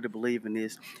I don't really believe in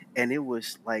this. And it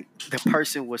was like the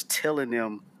person was telling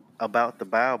them about the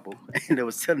Bible and it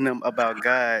was telling them about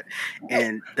God,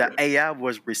 and the AI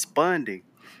was responding.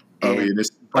 And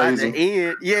by the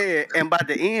end, and by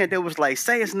the end, it was like,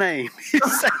 say his name.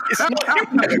 Say his name.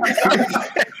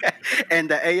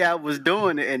 And the AI was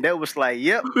doing it, and that was like,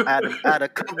 yep, I'd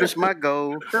accomplished my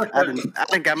goal. I done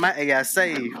got my AI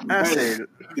saved. I said,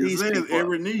 these people.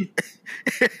 Every knee.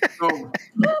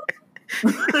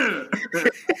 They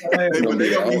gonna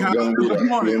be hot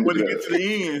when they get to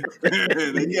the end.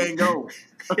 They can't go.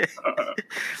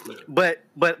 But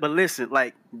listen,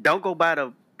 like, don't go by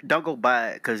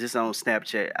it because it's on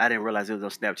Snapchat. I didn't realize it was on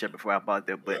Snapchat before I bought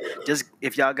that. But just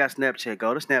if y'all got Snapchat,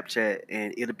 go to Snapchat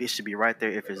and it should be right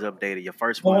there if it's updated. Your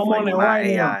first one, like My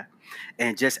AI,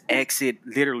 and just ask it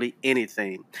literally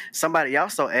anything. Somebody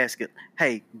also asked it,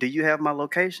 "Hey, do you have my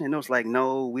location?" And it was like,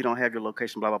 "No, we don't have your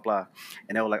location." Blah blah blah.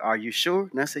 And they were like, "Are you sure?"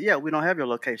 And I said, "Yeah, we don't have your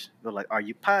location." They're like, "Are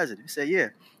you positive?" He said, "Yeah."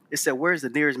 It said, "Where's the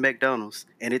nearest McDonald's?"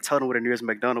 And it told him where the nearest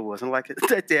McDonald's was. I'm like, I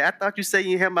thought you said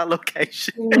you didn't have my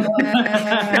location. And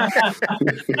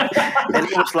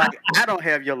it was like, I don't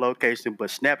have your location, but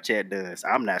Snapchat does.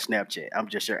 I'm not Snapchat. I'm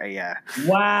just your AI.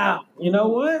 Wow. You know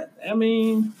what? I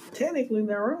mean, technically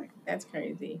they're right. That's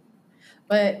crazy.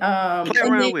 But play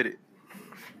around with it.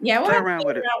 Yeah, play around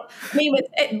with it.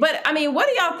 I mean, what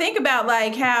do y'all think about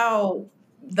like how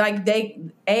like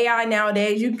AI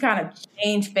nowadays, you can kind of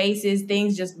change faces,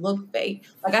 things just look fake.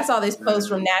 Like I saw this post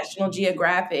from National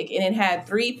Geographic and it had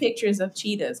 3 pictures of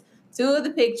cheetahs. 2 of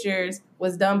the pictures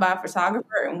was done by a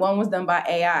photographer and 1 was done by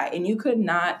AI, and you could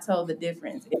not tell the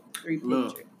difference in the 3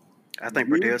 pictures. I think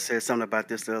Bradell said something about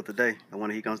this the other day. I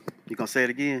wonder he gonna say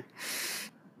it again.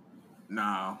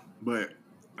 No, but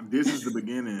this is the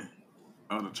beginning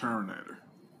of the Terminator.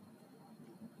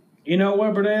 You know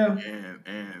what, Bradell?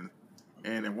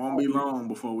 And it won't be long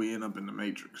before we end up in the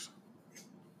Matrix.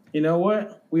 You know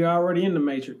what? We already in the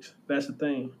Matrix. That's the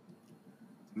thing.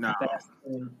 No, That's the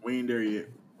thing. we ain't there yet.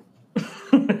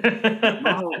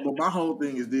 My whole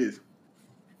thing is this.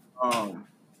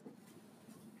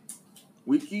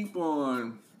 We keep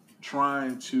on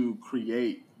trying to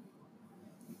create,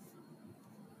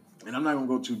 and I'm not gonna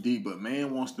go too deep, but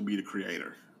man wants to be the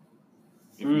creator.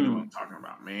 If you know what I'm talking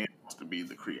about, man wants to be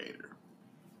the creator.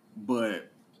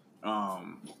 But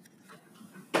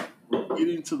we're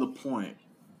getting to the point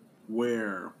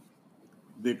where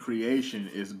the creation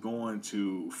is going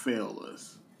to fail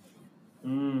us.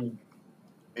 And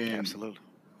Absolutely.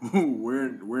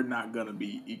 we're not gonna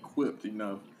be equipped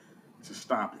enough to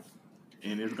stop it.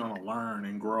 And it's gonna learn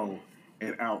and grow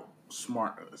and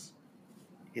outsmart us.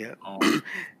 Yeah.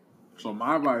 So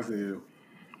my advice is,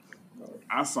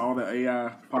 I saw the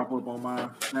AI pop up on my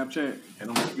Snapchat, and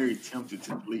I'm very tempted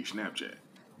to delete Snapchat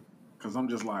because I'm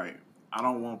just like, I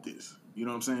don't want this. You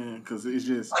know what I'm saying? Because it's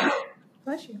just,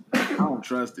 Bless you. I don't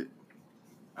trust it.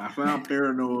 I sound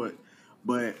paranoid,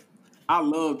 but I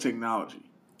love technology.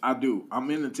 I do.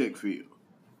 I'm in the tech field,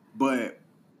 but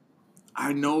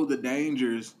I know the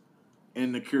dangers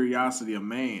and the curiosity of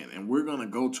man, and we're gonna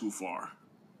go too far.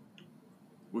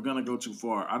 We're gonna go too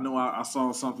far. I know I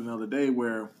saw something the other day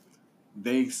where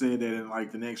they said that in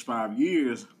like the next 5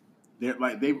 years,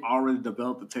 they've already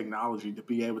developed the technology to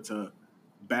be able to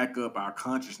back up our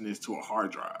consciousness to a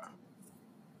hard drive.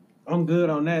 I'm good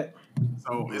on that.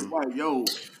 So it's like, yo,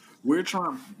 we're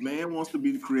trying. Man wants to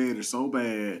be the creator so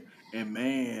bad, and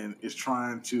man is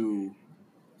trying to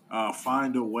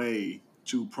find a way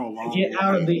to prolong. Get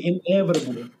out of the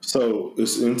inevitable. So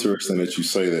it's interesting that you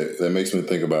say that. That makes me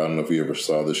think about, I don't know if you ever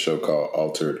saw this show called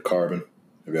Altered Carbon.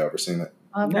 Have you ever seen that?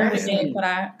 I've heard of it, but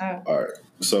I All right.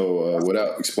 So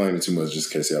without explaining too much,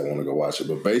 just in case y'all want to go watch it,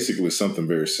 but basically something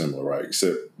very similar, right?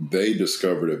 Except they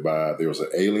discovered it there was an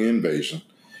alien invasion,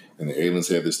 and the aliens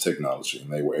had this technology,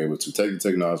 and they were able to take the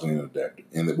technology and adapt it.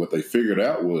 And what they figured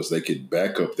out was they could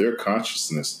back up their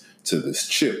consciousness to this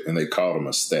chip, and they called them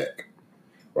a stack,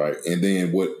 right? And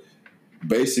then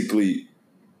basically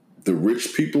the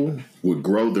rich people would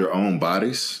grow their own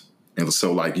bodies. And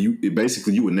so, like, you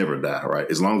would never die, right?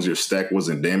 As long as your stack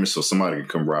wasn't damaged, so somebody could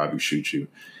come rob you, shoot you,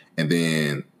 and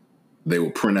then they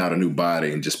would print out a new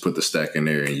body and just put the stack in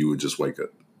there, and you would just wake up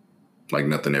like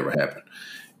nothing ever happened.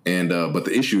 And but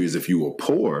the issue is, if you were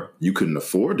poor, you couldn't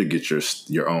afford to get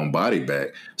your own body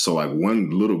back. So, like, one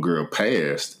little girl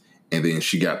passed, and then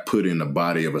she got put in the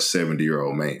body of a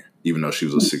 70-year-old man, even though she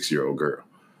was a 6-year-old girl.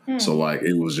 So, like,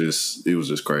 it was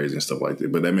just crazy and stuff like that.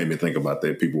 But that made me think about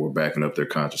that. People were backing up their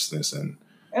consciousness, and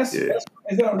But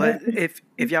if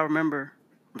y'all remember,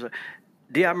 do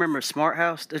y'all remember Smart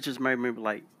House? That just made me remember,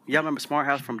 like, y'all remember Smart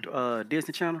House from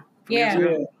Disney Channel? From years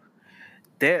ago?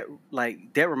 That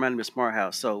reminded me of Smart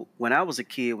House. So when I was a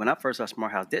kid, when I first saw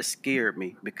Smart House, that scared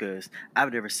me because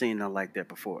I've never seen nothing like that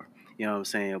before. You know what I'm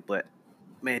saying? But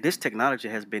man, this technology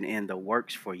has been in the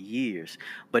works for years.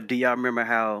 But do y'all remember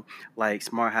how, like,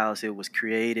 Smart House, it was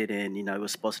created and, it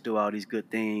was supposed to do all these good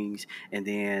things, and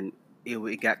then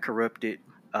it got corrupted,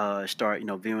 start,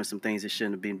 viewing some things it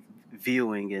shouldn't have been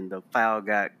viewing, and the file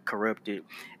got corrupted,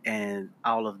 and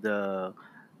all of the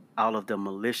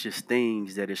malicious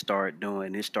things that it started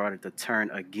doing, it started to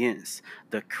turn against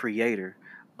the creator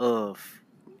of,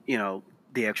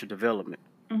 the actual development.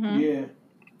 Yeah.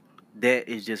 That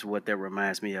is just what that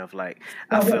reminds me of. Like,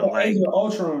 Sounds I feel like the like Age of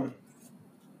Ultron.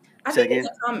 I think it's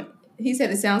a comment. He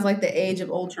said it sounds like the Age of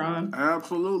Ultron.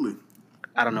 Absolutely.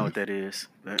 I don't know what that is.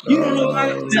 But, You don't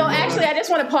know. So actually, I just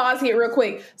want to pause here real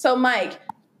quick. So, Mike,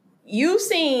 you've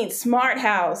seen Smart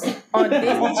House on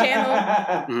Disney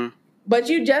Channel, but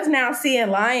you just now seeing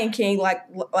Lion King like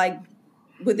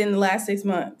within the last 6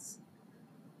 months.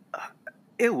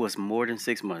 it was more than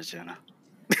 6 months, Jenna.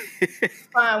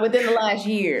 Fine, within the last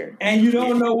year. And you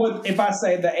don't know what, if I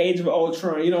say the Age of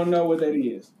Ultron, you don't know what that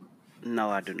is. No,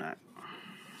 I do not.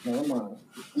 Never mind.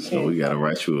 So we got to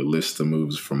write you a list of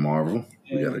movies from Marvel.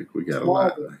 Yeah. We got a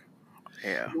lot.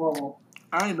 Yeah. Marvel.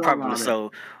 I ain't Probably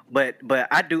so, but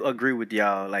I do agree with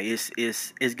y'all. Like, it's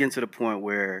getting to the point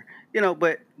where,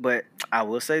 but I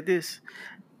will say this.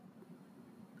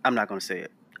 I'm not gonna say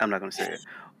it.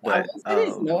 But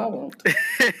no, I won't.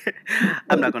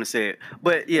 I'm not gonna say it.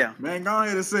 But yeah. Man, go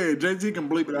ahead and say it. JT can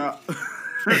bleep it out.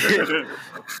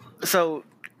 So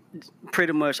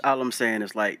pretty much all I'm saying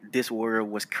is, like, this world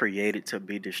was created to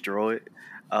be destroyed,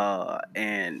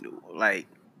 and, like,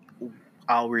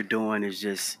 all we're doing is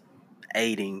just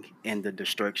aiding in the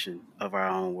destruction of our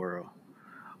own world.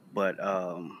 But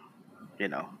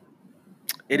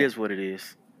it is what it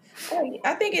is.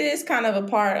 I think it is kind of a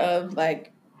part of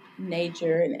like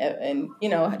nature and you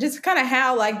know just kind of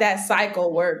how like that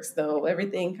cycle works though.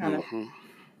 Everything kind of, Hmm.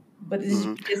 but it's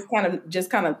Hmm. just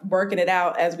kind of working it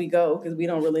out as we go because we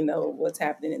don't really know what's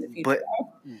happening in the future.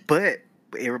 But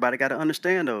everybody got to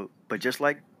understand though. But just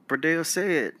like Bradell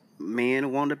said,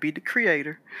 men want to be the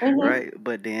creator, right?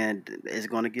 But then it's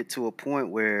going to get to a point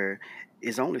where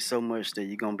it's only so much that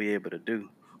you're going to be able to do.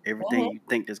 Everything you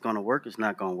think that's going to work is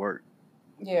not going to work.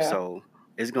 Yeah. So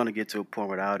it's going to get to a point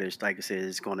where the outage, like I said,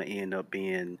 it's going to end up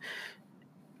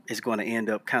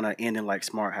kind of ending like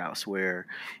Smart House, where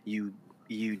you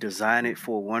design it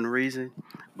for one reason,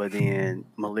 but then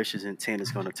malicious intent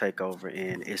is going to take over,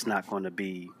 and it's not going to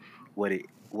be what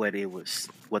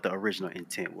the original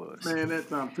intent was. Man,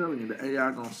 that's I'm telling you, the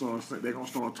AI they're gonna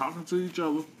start talking to each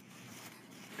other,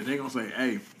 and they're gonna say,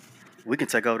 "Hey, We can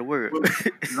take over the world.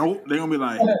 nope." They're gonna be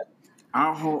like,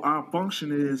 our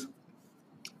function is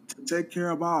to take care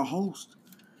of our host.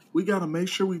 We got to make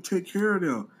sure we take care of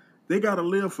them. They got to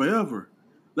live forever.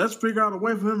 Let's figure out a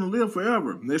way for them to live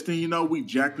forever. Next thing you know, we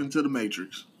jacked into the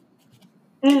Matrix.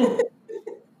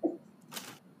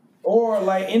 Or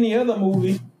like any other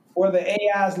movie where the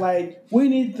AI is like, we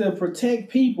need to protect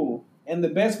people, and the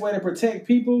best way to protect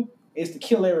people is to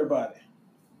kill everybody.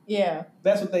 Yeah.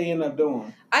 That's what they end up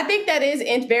doing. I think that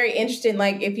is very interesting.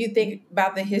 Like if you think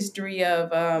about the history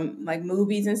of like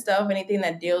movies and stuff, anything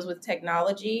that deals with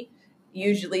technology,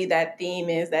 usually that theme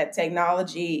is that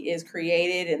technology is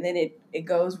created and then it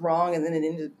goes wrong and then it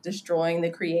ends up destroying the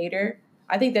creator.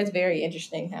 I think that's very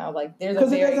interesting how like there's a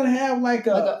Because it very doesn't have like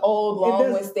an old,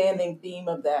 long withstanding theme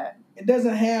of that. It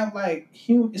doesn't have like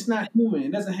it's not human.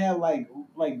 It doesn't have like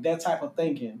that type of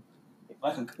thinking.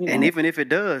 Like And even if it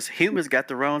does, humans got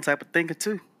the wrong type of thinking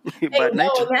too, by No, nature.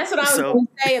 and that's what I was going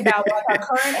to say about like our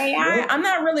current AI. I'm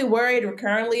not really worried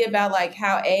currently about like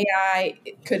how AI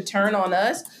could turn on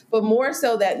us, but more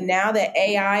so that now that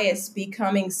AI is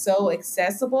becoming so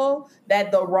accessible that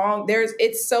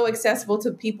it's so accessible to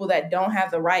people that don't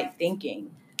have the right thinking.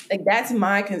 Like that's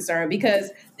my concern because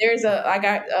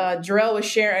Jarrell was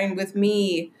sharing with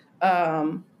me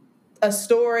a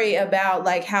story about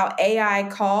like how AI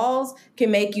calls can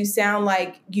make you sound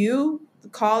like you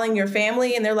calling your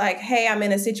family and they're like, "Hey, I'm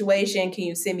in a situation, can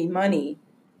you send me money?"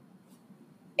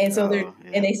 And so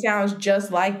and they sound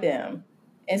just like them.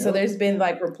 And so there's been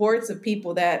like reports of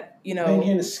people that, you know,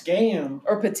 getting scammed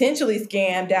or potentially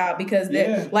scammed out because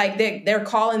they're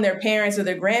calling their parents or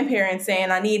their grandparents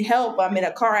saying, "I need help. I'm in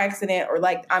a car accident," or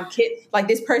like like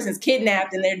this person's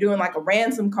kidnapped and they're doing like a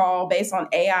ransom call based on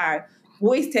AI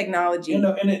voice technology. And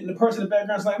the person in the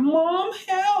background is like, "Mom,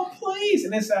 help, please!"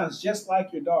 And it sounds just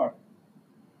like your daughter.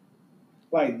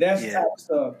 Like that's the type of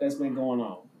stuff that's been going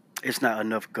on. It's not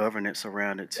enough governance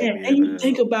around it to and you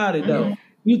think about it though.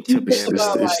 It's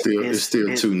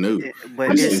still too new.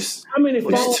 It's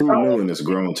too new and it's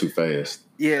growing too fast.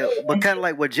 Yeah, but kind of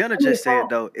like what Jenna just said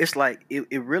though, it's like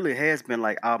it really has been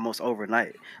like almost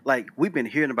overnight. Like we've been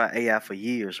hearing about AI for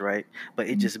years, right? But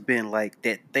it just been like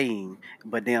that thing.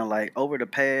 But then like over the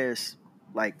past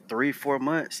like 3-4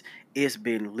 months, it's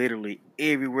been literally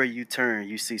everywhere you turn,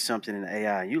 you see something in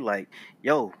AI. You like,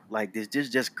 yo, like this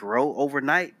just grow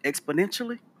overnight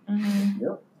exponentially?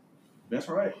 Yep, that's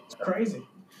right. It's crazy.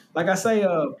 Like I say,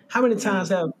 how many times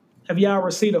have y'all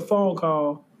received a phone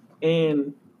call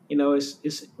and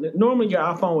it's normally your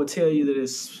iPhone will tell you that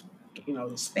it's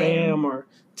spam or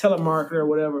telemarketer or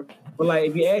whatever. But like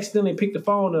if you accidentally pick the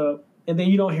phone up and then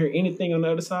you don't hear anything on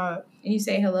the other side, and you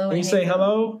say hello,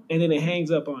 and then it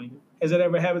hangs up on you. Has that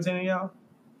ever happened to any of y'all?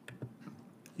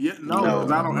 Yeah, no,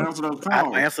 because I don't answer the phone. I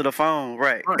don't answer the phone,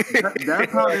 right?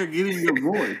 That's how they're getting your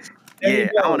voice. I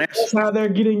don't answer. That's how they're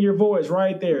getting your voice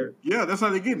right there. Yeah, that's how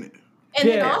they're getting it. And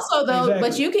then also though,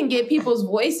 but you can get people's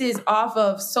voices off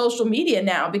of social media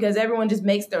now because everyone just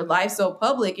makes their life so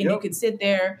public and you can sit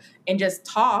there and just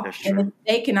talk and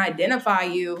they can identify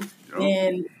you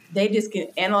and they just can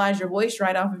analyze your voice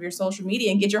right off of your social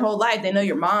media and get your whole life. They know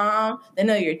your mom, they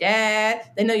know your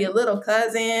dad, they know your little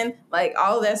cousin, like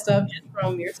all of that stuff just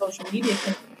from your social media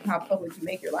can how public you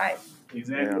make your life.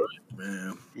 Exactly.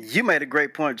 Man. You made a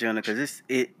great point, Jonah, because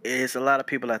it's a lot of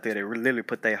people out there that literally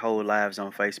put their whole lives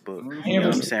on Facebook, you know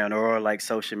what I'm saying, or like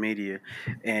social media,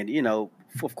 and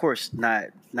of course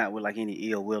not with like any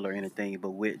ill will or anything,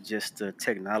 but with just the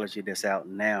technology that's out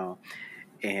now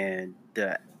and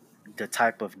the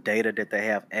type of data that they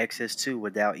have access to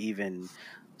without even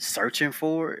searching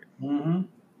for it. Mm-hmm.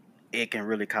 It can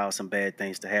really cause some bad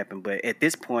things to happen. But at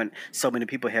this point, so many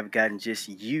people have gotten just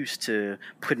used to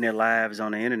putting their lives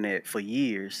on the internet for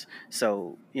years.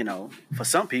 So, for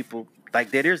some people,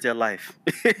 Like that is their life,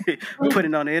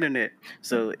 putting on the internet.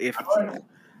 So if I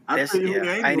that's tell you who they ain't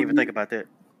I ain't gonna even get. think about that.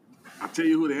 I tell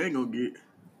you who they ain't gonna get.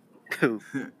 Who?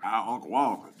 Our Uncle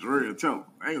Walter, Dre, tell him.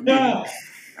 They ain't gonna get him. Yeah.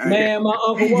 Hey, Man, my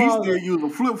Uncle he still Walter, use a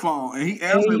flip phone and he and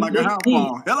answering like a house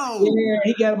phone. Hello. yeah,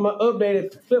 he got my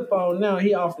updated flip phone now.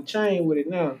 He off the chain with it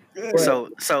now. Yeah. But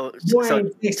boy So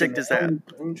ain't fixing check it. this out.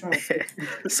 I'm trying to fix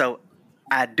So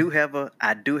I do have a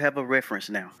reference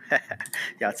now.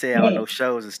 Y'all tell y'all it. know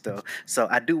shows and stuff. So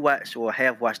I do watch or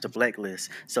have watched the Blacklist.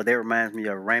 So that reminds me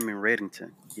of Raymond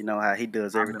Reddington. You know how he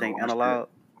does I never everything watched that. analog.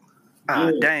 Yeah.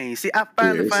 Ah, dang. See, I Yeah,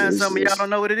 finally find something y'all don't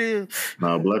know what it is.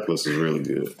 no, Blacklist is really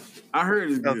good. I heard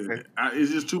it's Okay. good.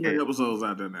 It's just too Yeah. many episodes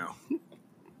out there now.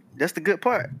 That's the good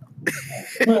part.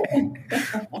 Now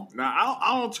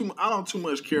I don't too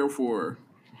much care for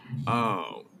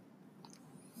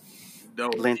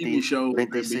those TV shows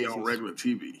Lengthy that be on seasons. regular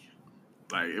TV.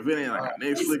 Like if it ain't like a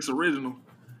Netflix original,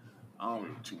 I don't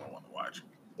really too much want to watch it.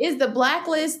 Is the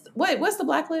Blacklist? What's the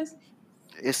Blacklist?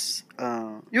 It's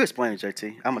you explain it,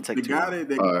 JT. I'm gonna take The too guy long.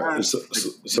 that guy,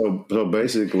 So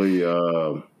basically,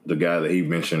 the guy that he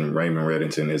mentioned, Raymond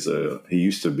Reddington, he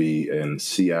used to be an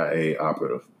CIA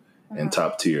operative in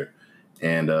top tier,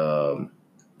 and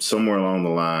somewhere along the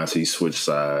lines he switched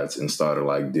sides and started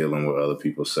like dealing with other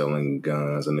people selling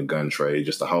guns and the gun trade,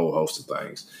 just a whole host of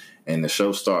things. And the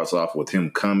show starts off with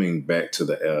him coming back to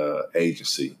the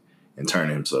agency and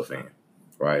turning himself in.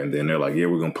 Right. And then they're like, yeah,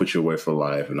 we're going to put you away for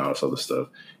life and all this other stuff.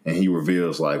 And he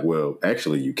reveals like, well,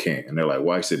 actually you can't. And they're like,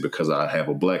 why? He said, because I have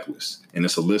a blacklist. And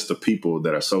it's a list of people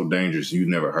that are so dangerous you've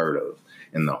never heard of.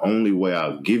 And the only way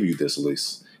I'll give you this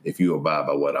list if you abide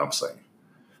by what I'm saying.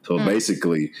 So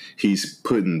basically he's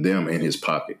putting them in his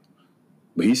pocket.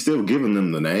 But he's still giving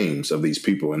them the names of these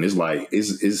people. And it's like,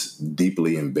 it's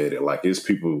deeply embedded. Like it's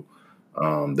people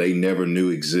they never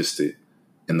knew existed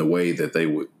in the way that they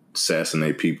would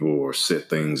assassinate people or set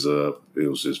things up. It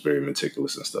was just very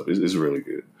meticulous and stuff. It's really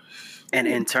good. And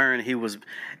in turn, he was,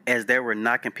 as they were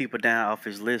knocking people down off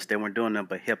his list, they weren't doing nothing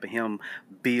but helping him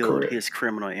build Correct. his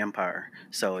criminal empire.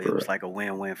 So it was like a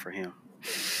win-win for him.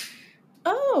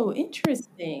 Oh,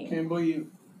 interesting. Can't believe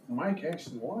Mike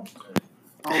actually watched it.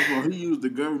 also he used the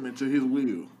government to his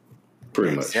will.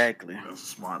 Pretty much. Exactly. That's a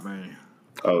smart man.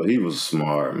 Oh, he was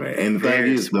smart, man. And the Very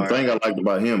thing is, smart. the thing I liked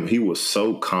about him, he was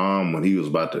so calm when he was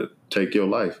about to take your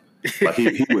life. Like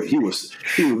he would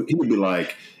be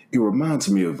like, it reminds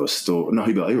me of a story. No,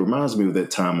 he'd be like, it reminds me of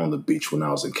that time on the beach when I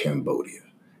was in Cambodia.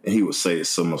 And he would say it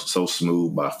so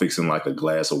smooth by fixing like a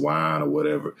glass of wine or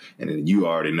whatever, and then you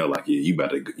already know, like, yeah, you about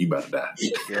to die.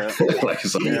 Yeah. Like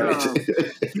it's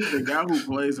He's the guy who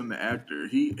plays him, the actor.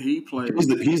 He plays.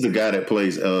 He's the guy that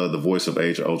plays the voice of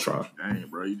Age of Ultron. Dang,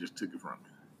 bro, you just took it from me.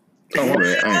 Oh, my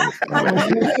bad. I'm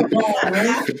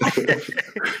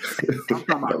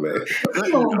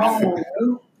talking about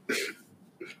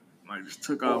like just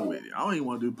took off with it. I don't even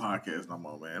want to do podcasts no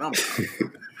more, man.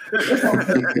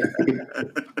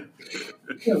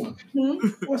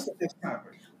 What's the next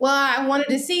topic? Well, I wanted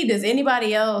to see, does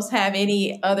anybody else have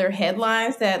any other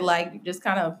headlines that like just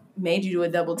kind of made you do a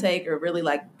double take or really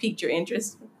like piqued your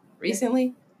interest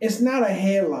recently? It's not a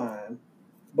headline,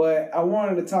 but I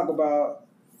wanted to talk about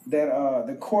that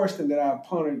the question that I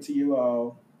punted to you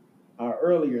all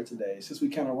earlier today, since we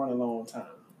kind of run a long time.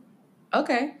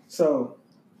 Okay. So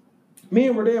me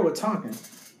and Bradell were talking,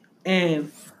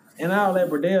 and I'll let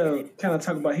Bradell kind of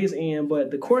talk about his end,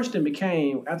 but the question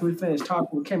became, after we finished talking,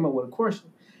 we came up with a question.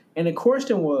 And the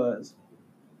question was,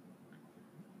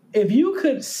 if you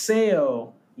could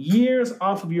sell years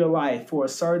off of your life for a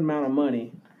certain amount of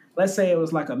money, let's say it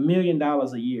was like $1 million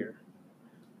a year,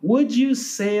 would you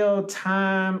sell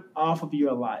time off of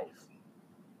your life?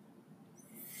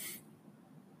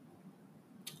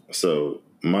 So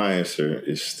my answer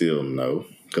is still no,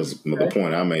 because the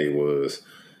point I made was,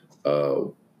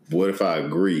 what if I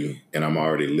agree and I'm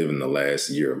already living the last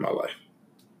year of my life?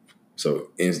 So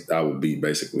I would be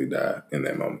basically die in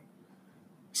that moment.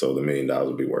 So the $1 million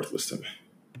would be worthless to me.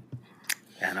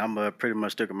 And I'm pretty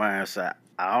much stuck in my answer.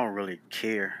 I don't really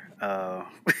care. You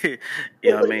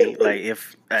know what I mean? Like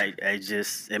if I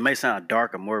just, it may sound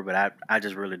dark or more, but I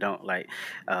just really don't like.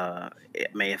 I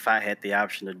mean, if I had the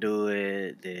option to do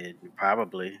it, then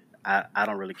probably. I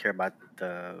don't really care about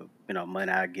the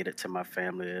money. I get it to my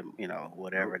family.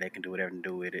 Whatever they can do, whatever they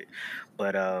do with it.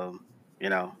 But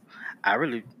I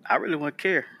really wouldn't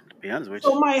care, to be honest with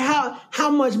you. So, Mike, how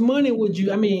much money would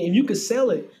you? I mean, if you could sell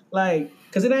it, like,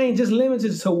 because it ain't just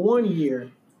limited to 1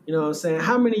 year. You know what I'm saying?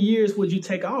 How many years would you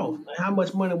take off? Like, how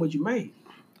much money would you make?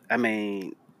 I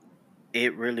mean,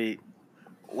 it really.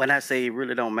 When I say it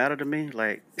really don't matter to me,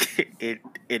 like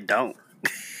it don't.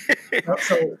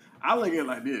 So I look at it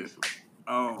like this.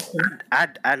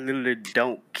 I literally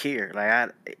don't care.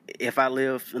 Like if I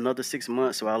live another 6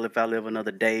 months, or if I live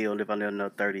another day, or if I live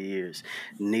another 30 years,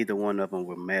 neither one of them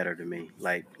will matter to me.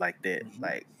 Like that.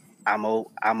 Like I'm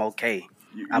okay.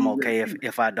 I'm okay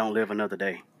if I don't live another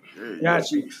day. You're a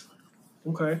Got you. beast.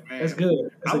 Okay, that's Man,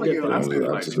 good. That's a good thing. I say it I'll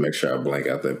like just this. make sure I blank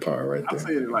out that part right I there.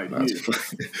 say it like No, this.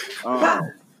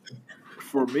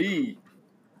 For me,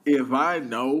 if I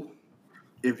know,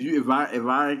 if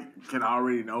I can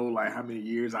already know like how many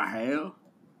years I have,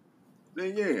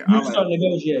 then yeah, I You like start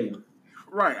negotiating.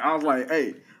 right. I was like,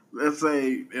 hey, let's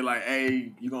say they're like,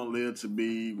 hey, you're gonna live to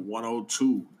be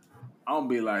 102. I'm gonna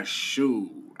be like,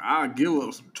 shoot, I'll give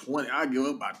up some 20. I'll give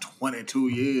up about 22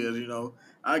 years.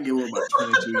 I'll give up about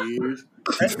 22 years.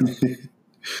 Hey,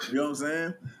 you know what I'm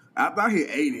saying? After I hit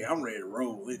 80, I'm ready to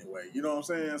roll anyway. You know what I'm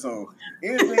saying? So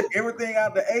everything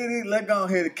after 80, let's go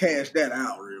ahead and cash that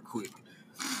out real quick.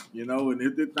 And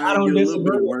if the I thing don't get a little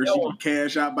disagree bit with worse, that you one. can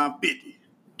cash out by 50.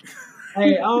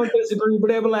 Hey, I don't disagree, but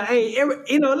they be like, hey,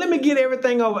 let me get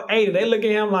everything over 80. They look at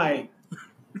him like,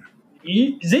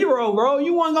 zero, bro.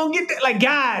 You weren't gonna get that. Like,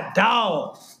 God,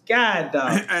 dog.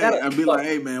 Hey, I'd be like,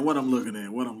 hey man, what I'm looking at?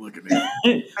 What What we're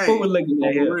Hey, looking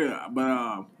at for here.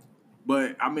 real.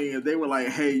 But I mean, if they were like,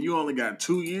 hey, you only got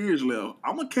 2 years left,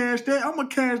 I'm gonna cash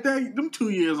that. Them 2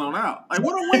 years on out. Like,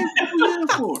 what I'm waiting for 2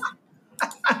 years for?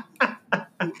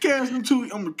 Cash them two.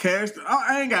 I'm gonna cash.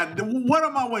 I ain't got. What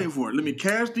am I waiting for? Let me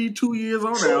cash these 2 years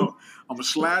on out. I'm gonna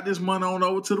slide this money on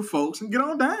over to the folks and get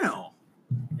on down.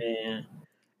 Man.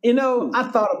 I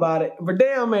thought about it.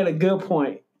 Verdale made a good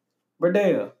point.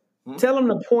 Verdale, tell him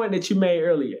the point that you made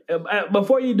earlier.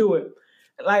 Before you do it,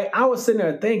 like I was sitting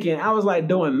there thinking, I was like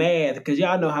doing math because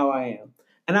y'all know how I am.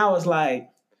 And I was like,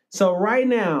 so right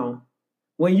now,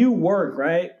 when you work,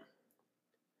 right,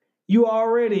 you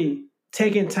already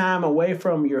taking time away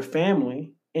from your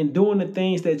family and doing the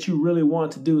things that you really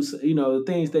want to do, so, the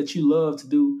things that you love to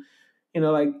do,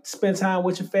 like spend time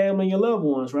with your family and your loved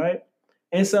ones, right?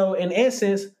 And so in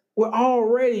essence, we're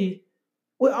already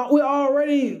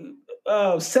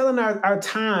selling our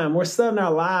time. We're selling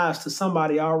our lives to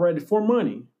somebody already for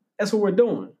money. That's what we're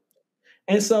doing.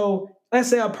 And so let's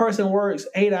say a person works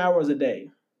 8 hours a day.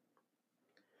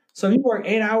 So if you work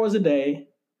 8 hours a day,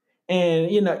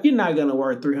 and you're not gonna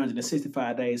work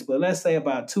 365 days, but let's say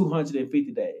about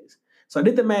 250 days. So I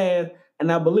did the math,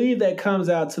 and I believe that comes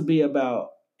out to be about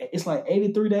it's like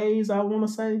 83 days, I want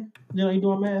to say. You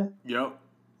doing math? Yep.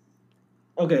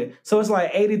 Okay, so it's like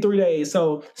 83 days.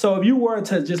 So if you were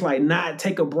to just like not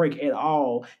take a break at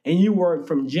all, and you work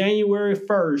from January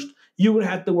 1st, you would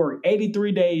have to work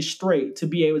 83 days straight to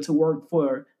be able to work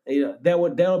for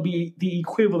that'll be the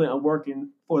equivalent of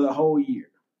working for the whole year.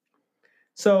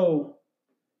 So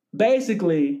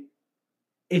basically,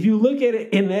 if you look at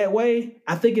it in that way,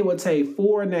 I think it would take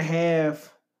 4.5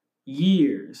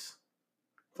 years,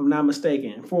 if I'm not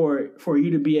mistaken, for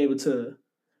you to be able to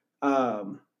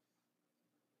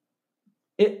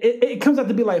it comes out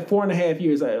to be like 4.5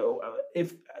 years.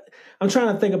 If I'm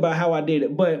trying to think about how I did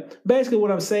it, but basically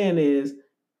what I'm saying is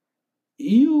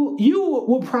you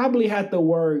will probably have to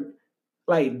work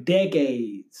like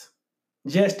decades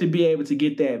just to be able to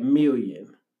get that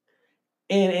million.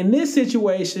 And in this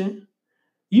situation,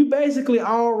 you basically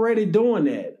already doing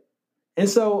that. And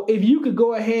so if you could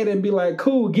go ahead and be like,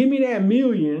 cool, give me that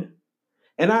million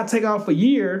and I'll take off a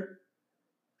year,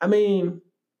 I mean,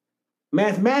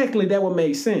 mathematically that would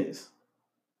make sense.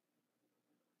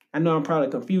 I know I'm probably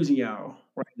confusing y'all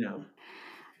right now.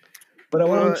 But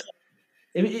But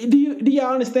do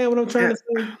y'all understand what I'm trying yeah, to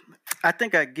say? I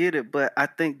think I get it, but I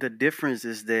think the difference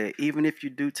is that even if you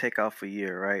do take off a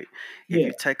year, right? If Yeah,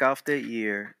 you take off that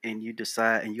year and you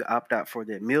decide and you opt out for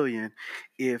that million,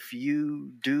 if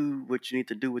you do what you need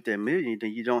to do with that million,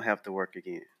 then you don't have to work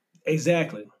again.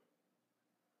 exactly.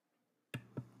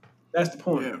 That's the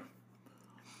point. Yeah.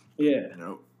 Yeah,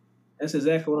 Yep. that's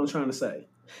exactly what I'm trying to say.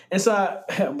 And so,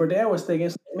 but Dad was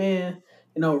thinking, man,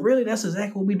 really, that's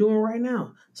exactly what we're doing right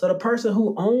now. So the person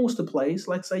who owns the place,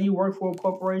 like say you work for a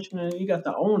corporation and you got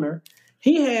the owner,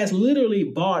 he has literally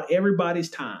bought everybody's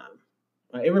time,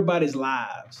 everybody's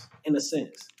lives, in a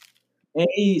sense,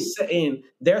 and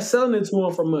they're selling it to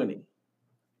him for money.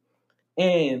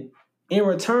 And in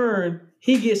return,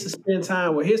 he gets to spend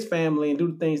time with his family and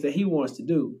do the things that he wants to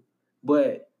do.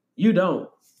 But you don't.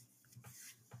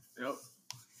 Yep.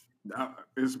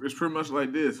 It's pretty much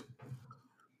like this.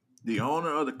 The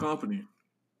owner of the company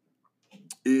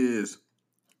is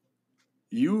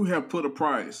you have put a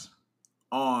price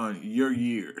on your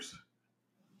years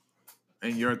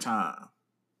and your time,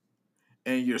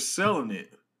 and you're selling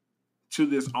it to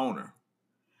this owner.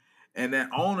 and that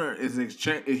owner is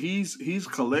he's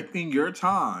collecting your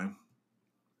time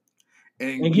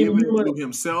and giving giving you it money. to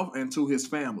himself and to his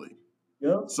family.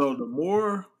 Yep. So the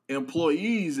more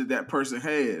employees that person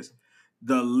has,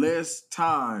 the less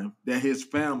time that his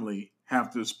family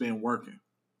have to spend working.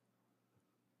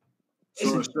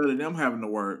 So instead of them having to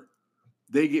work,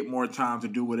 they get more time to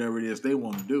do whatever it is they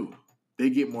want to do. They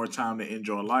get more time to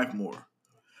enjoy life more.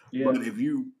 Yeah.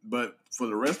 But for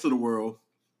the rest of the world,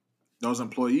 those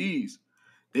employees,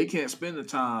 they can't spend the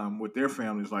time with their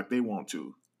families like they want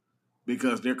to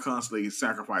because they're constantly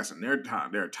sacrificing their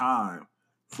time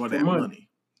for that money.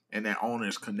 And that owner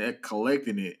is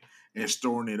collecting it and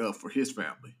storing it up for his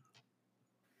family.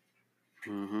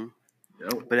 Mm-hmm.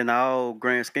 Yep. But in the whole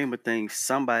grand scheme of things,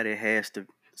 somebody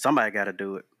got to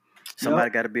do it.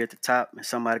 Somebody got to be at the top, and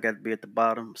somebody got to be at the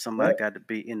bottom. Somebody got to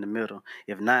be in the middle.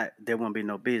 If not, there won't be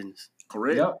no business.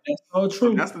 Correct. Yep, that's so true.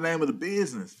 But that's the name of the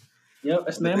business. Yep,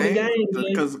 that's the name of the game.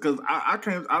 Because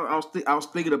I was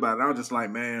thinking about it. I was just like,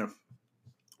 man,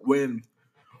 when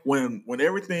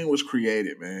everything was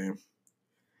created, man,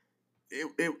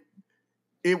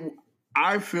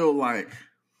 I feel like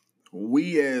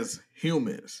we as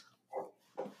humans,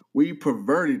 we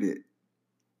perverted it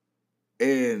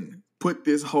and put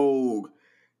this whole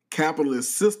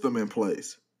capitalist system in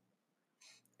place.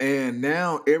 And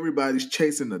now everybody's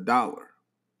chasing the dollar.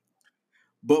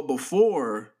 But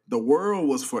before, the world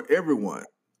was for everyone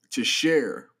to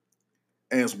share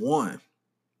as one.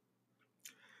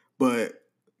 But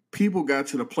people got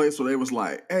to the place where they was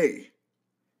like, hey,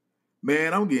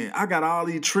 man, I got all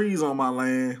these trees on my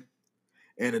land,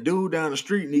 and the dude down the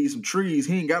street needs some trees.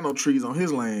 He ain't got no trees on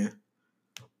his land.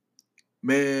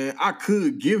 Man, I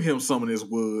could give him some of this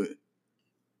wood,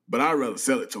 but I'd rather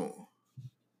sell it to him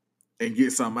and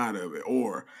get something out of it.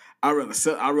 Or I'd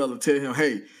rather tell him,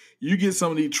 hey, you get some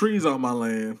of these trees off my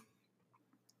land,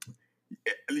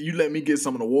 you let me get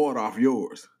some of the water off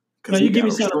yours. Because he got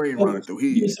a stream running through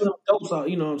his. Give me some of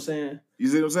you know what I'm saying? You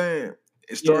see what I'm saying?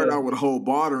 It started out with a whole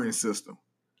bartering system.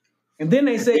 And then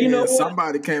they say, you know what?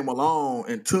 Somebody came along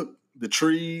and took the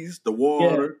trees, the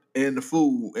water, and the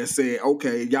food and said,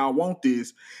 okay, y'all want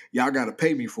this, y'all got to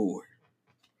pay me for it.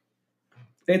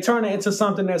 They turn it into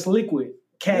something that's liquid,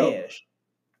 cash.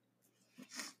 Yep.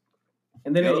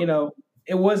 And then,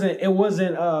 it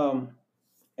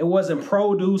wasn't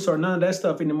produce or none of that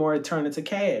stuff anymore. It turned into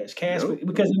cash because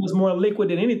it was more liquid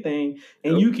than anything.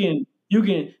 And you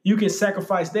can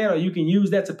sacrifice that, or you can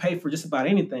use that to pay for just about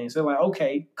anything. So like,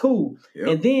 okay, cool. Yep.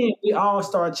 And then we all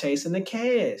start chasing the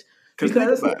cash.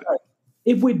 Because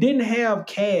if we didn't have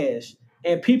cash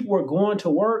and people were going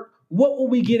to work, what would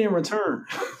we get in return?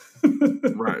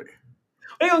 Right.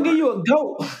 They're going to give you a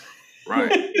goat.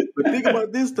 Right. But think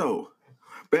about this, though.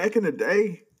 Back in the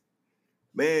day,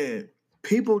 man,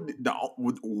 people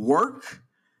would work.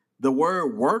 The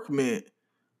word work meant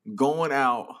going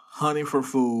out, hunting for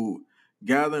food,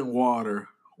 gathering water,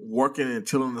 working and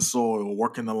tilling the soil,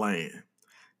 working the land.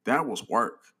 That was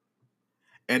work.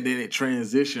 And then it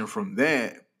transitioned from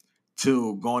that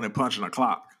to going and punching a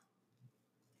clock.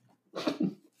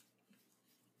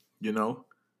 You know?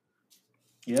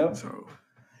 Yep. So,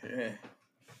 yeah.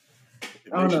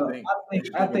 I don't know.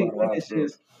 I think that's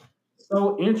just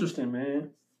so interesting,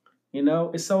 man.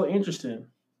 It's so interesting.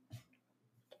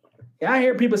 Yeah, I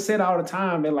hear people say it all the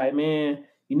time. They're like, man,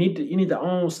 you need to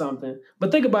own something.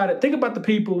 But think about it. Think about the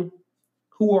people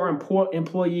who are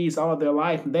employees all of their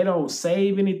life. They don't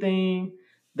save anything.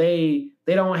 They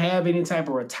don't have any type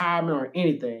of retirement or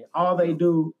anything. All they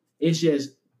do is just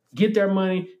get their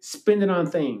money, spend it on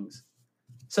things.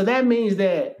 So that means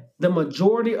that the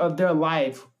majority of their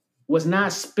life was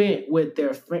not spent with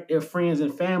their friends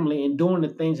and family and doing the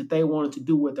things that they wanted to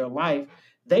do with their life.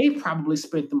 They probably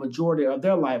spent the majority of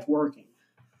their life working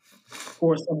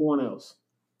for someone else.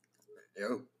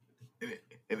 Yep.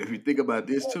 And if you think about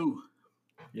this too,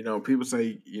 people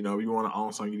say, you want to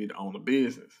own something, you need to own a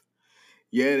business.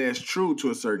 Yeah, that's true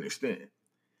to a certain extent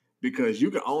because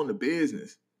you can own the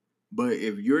business, but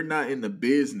if you're not in the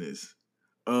business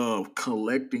of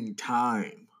collecting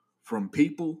time from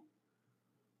people,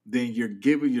 then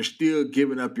you're still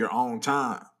giving up your own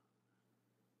time.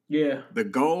 Yeah. The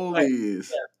goal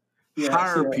is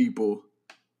hire people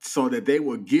so that they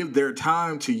will give their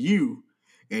time to you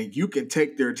and you can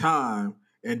take their time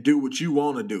and do what you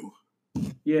want to do.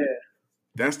 Yeah.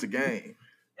 That's the game.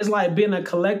 It's like being a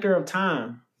collector of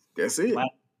time. That's it.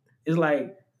 It's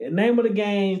like the name of the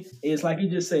game is, like you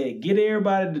just said, get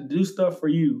everybody to do stuff for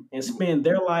you and spend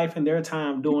their life and their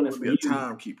time doing it for you. Be a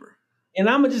timekeeper. And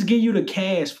I'm going to just give you the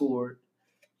cash for it.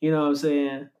 You know what I'm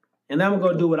saying? And I'm going to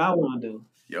go do what I want to do.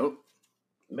 Yep.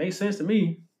 Makes sense to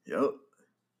me. Yep.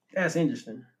 That's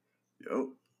interesting. Yep.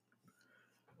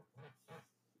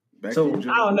 Back So to you, I Jay.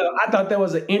 don't know. I thought that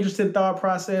was an interesting thought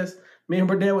process. Me and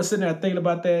Burdell was sitting there thinking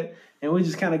about that, and we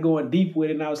just kind of going deep with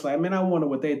it. And I was like, man, I wonder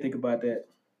what they think about that.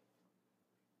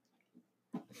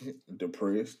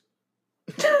 Depressed.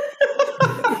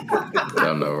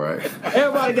 I know, right?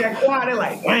 Everybody got quiet. They're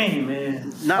like, dang, man.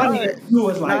 It's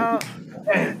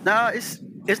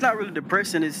not really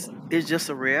depressing. It's just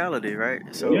a reality, right?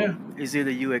 So Yeah. it's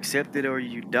either you accept it or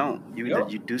you don't.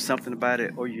 Yep. You do something about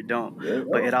it or you don't. Yep.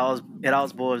 But it all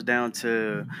boils down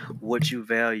to what you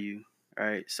value,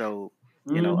 right? So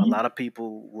a lot of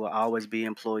people will always be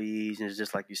employees, and it's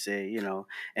just like you said,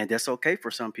 and that's okay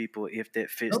for some people if that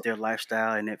fits their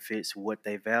lifestyle and it fits what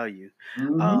they value.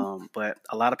 But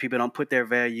a lot of people don't put their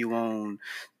value on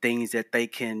things that they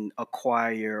can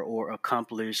acquire or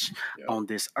accomplish on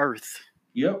this earth.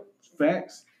 Yep.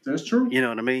 Facts. That's true. You know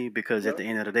what I mean? Because at the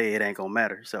end of the day, it ain't gonna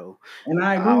matter. So And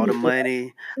I agree all with the that.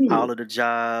 money, all of the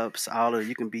jobs,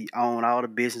 you can be on all the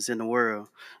business in the world,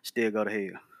 still go to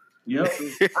hell. Yep.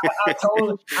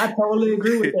 I totally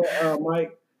agree with that,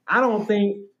 Mike. I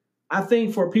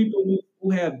think for people who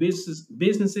have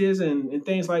businesses and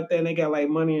things like that, and they got like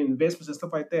money and investments and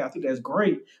stuff like that, I think that's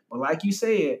great. But like you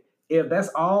said, if that's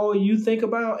all you think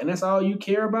about and that's all you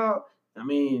care about, I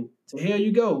mean, to hell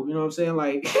you go. You know what I'm saying?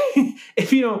 Like,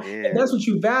 if that's what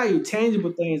you value,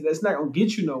 tangible things, that's not gonna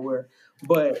get you nowhere.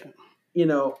 But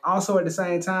also at the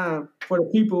same time, for the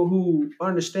people who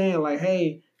understand, like,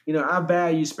 hey, I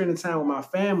value spending time with my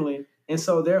family, and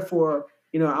so therefore,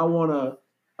 I want to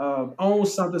own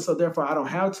something, so therefore I don't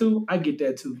have to. I get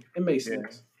that too. It makes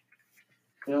sense.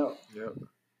 Yeah. Yep.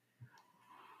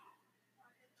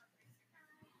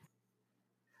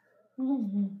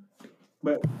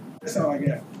 But that's all I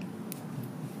got.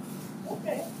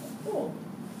 Okay, cool.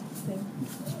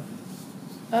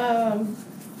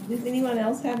 Does anyone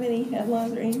else have any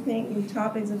headlines or anything, any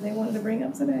topics that they wanted to bring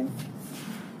up today?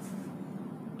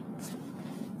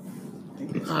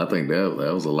 I think that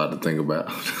was a lot to think about.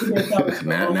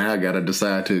 now I got to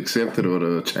decide to accept it or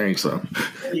to change something.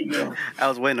 There you go. I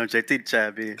was waiting on JT to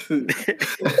chime in.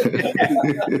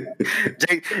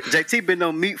 JT been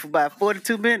on mute for about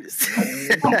 42 minutes.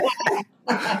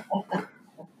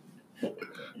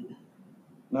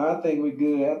 No, I think we're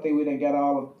good. I think we done got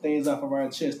all the things off of our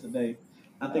chest today.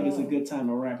 I think it's a good time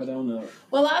to wrap it on up.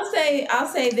 Well, I'll say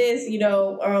this.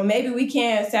 Maybe we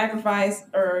can't sacrifice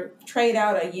or trade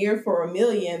out a year for $1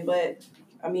 million, but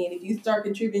I mean, if you start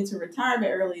contributing to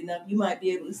retirement early enough, you might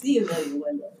be able to see $1 million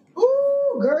one day.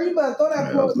 Ooh, girl, you better throw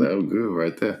that plug. That was good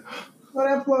right there. Throw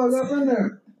that plug up in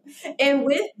there. And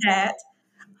with that,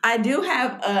 I do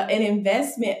have an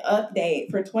investment update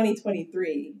for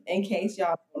 2023, in case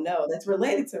y'all don't know, that's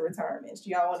related to retirement. Do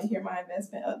y'all want to hear my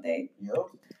investment update? Yep.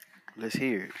 Let's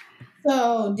hear it.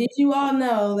 So, did you all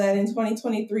know that in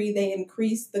 2023 they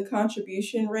increased the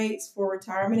contribution rates for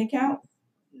retirement accounts?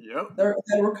 Yep.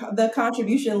 The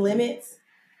contribution limits.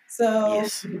 So,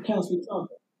 yes.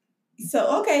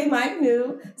 So, okay, Mike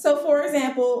knew. So, for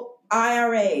example,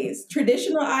 IRAs,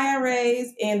 traditional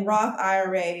IRAs and Roth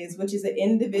IRAs, which is an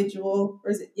individual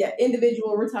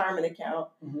retirement account.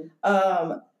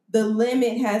 Mm-hmm. The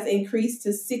limit has increased to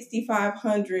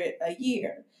 $6,500 a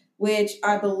year, which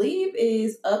I believe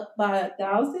is up by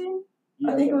 1,000.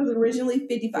 I think it was originally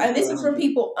 55, and this is for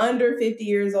people under 50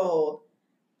 years old.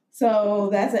 So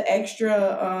that's an extra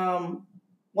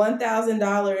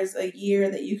 $1,000 a year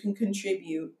that you can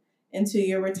contribute into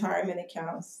your retirement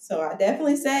accounts. So I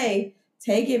definitely say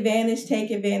take advantage if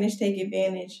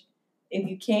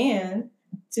you can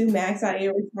to max out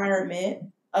your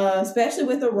retirement, especially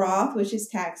with a Roth, which is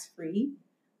tax-free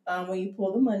when you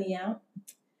pull the money out.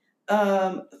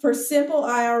 For simple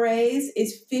IRAs,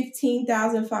 it's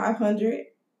 $15,500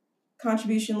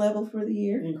 contribution level for the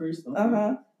year.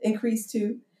 Increased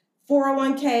to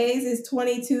 401ks is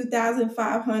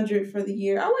 $22,500 for the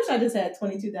year. I wish I just had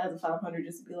 $22,500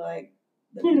 just to be like,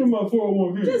 put it in my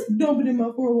 401k. Just dump it in my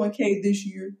 401k this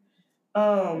year.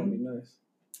 That'd be nice.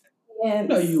 And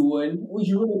no, you wouldn't. Would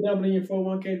you really dump it in your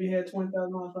 401k if you had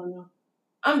 $20,000 right now?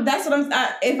 That's what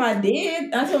if I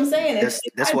did, that's what I'm saying.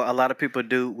 That's what a lot of people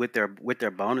do with their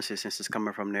bonuses, since it's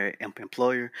coming from their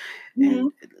employer, Mm-hmm.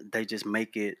 and they just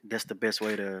make it. That's the best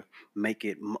way to make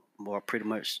it more, pretty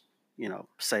much,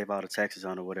 save all the taxes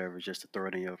on or whatever, just to throw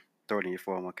it in your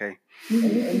 401k.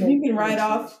 You can write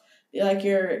off like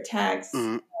your tax.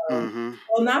 Mm-hmm.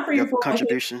 Well, not for your 401k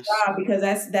contributions, job, because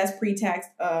that's pre-tax.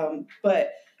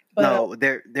 But no,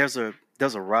 there's a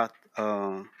Roth.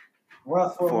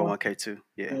 Roth 401k too.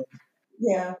 Yeah.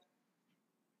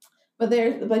 But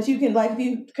you can, like, if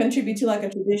you contribute to like a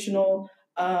traditional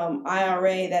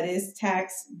IRA that is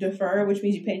tax deferred, which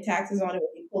means you pay taxes on it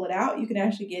when you pull it out. You can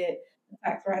actually get a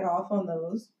tax write-off on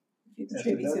those if you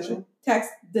contribute to it. Tax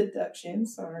deduction,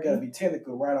 sorry. Gotta be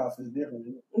technical. Write-off is different.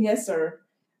 Yes, sir.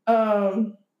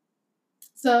 So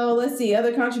let's see,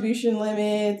 other contribution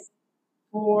limits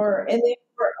and then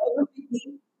for over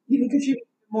 50, you can contribute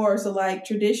more. So like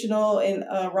traditional and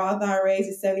Roth IRAs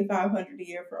is $7,500 a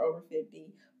year for over 50.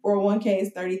 401k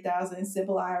is $30,000.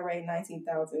 Simple IRA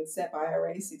 $19,000. SEP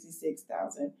IRA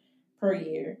 $66,000 per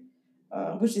year,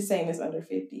 which is same as under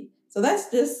 50. So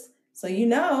that's just so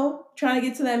trying to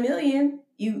get to that million.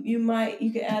 You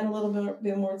could add a little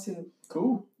bit more to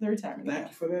the retirement. Thank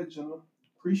you for that, John.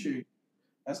 Appreciate it.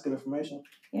 That's good information.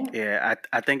 Yeah,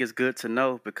 I think it's good to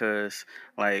know because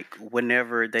like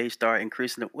whenever they start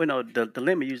increasing the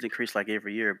limit usually increase like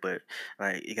every year, but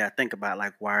like you gotta think about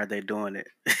like why are they doing it?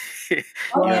 You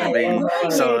know what I mean?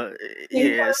 So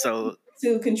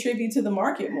to contribute to the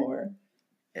market more.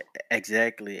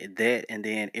 Exactly that, and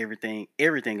then everything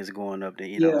is going up.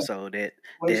 There, so that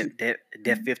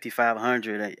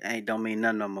 5,500 ain't don't mean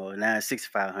nothing no more. Now it's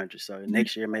 6,500. So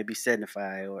next year maybe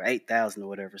 75 or 8,000 or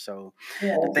whatever. So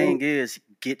the thing is,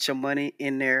 get your money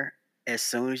in there as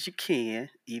soon as you can,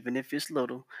 even if it's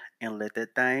little, and let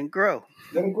that thing grow.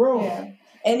 Let it grow. Yeah,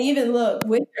 and even look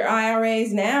with your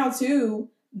IRAs now too.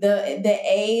 The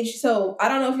age, so I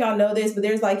don't know if y'all know this, but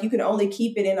there's like you can only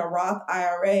keep it in a Roth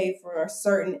IRA for a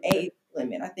certain age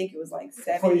limit. I think it was like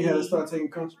 70. Before you had to start taking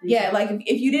contributions? Yeah, like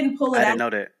if you didn't pull it out, I didn't know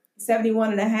that.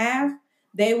 71 and a half,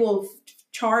 they will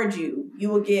charge you. You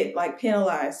will get like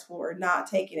penalized for not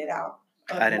taking it out.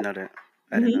 I didn't know that.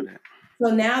 I didn't know that.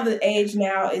 So now the age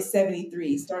now is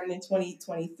 73, starting in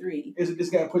 2023. Is it this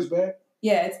got pushed back?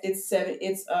 Yeah, it's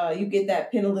you get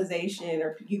that penalization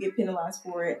or you get penalized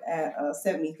for it at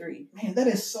 73. Man, that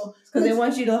is so because they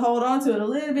want you to hold on to it a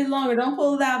little bit longer. Don't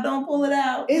pull it out. Don't pull it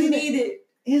out. You need it.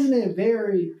 Isn't it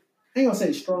very? I ain't gonna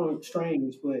say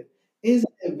strange, but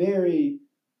isn't it very?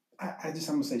 I'm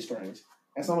gonna say strange.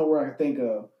 That's the only word I can think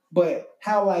of. But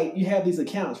how like you have these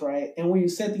accounts, right? And when you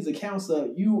set these accounts up,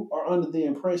 you are under the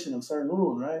impression of certain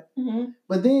rules, right? Mm-hmm.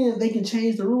 But then they can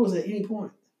change the rules at any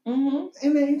point. Mm-hmm.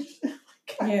 And they interesting.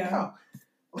 Yeah.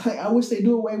 Like I wish they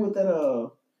do away with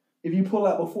that. If you pull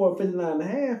out before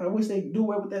 59.5, I wish they do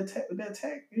away with that tax.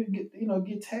 You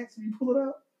get taxed if you pull it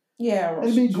out. Yeah,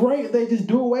 it'd be great if they just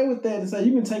do away with that and say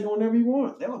you can take it whenever you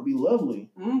want. That would be lovely.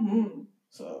 Mm-hmm.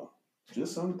 So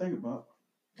just something to think about.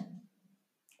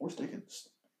 Wish they could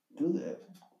do that.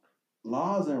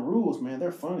 Laws and rules, man,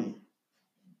 they're funny.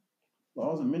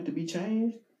 Laws are meant to be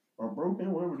changed or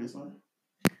broken, whatever they say.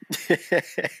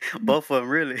 Both of them,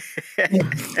 really.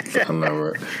 I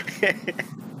know, right?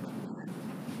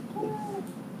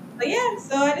 But yeah,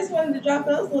 so I just wanted to drop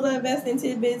those little investing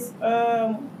tidbits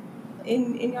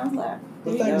in y'all's lap.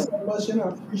 Well, thank you so much, and I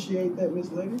appreciate that, Miss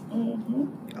Lady. Mm-hmm.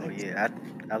 Oh yeah,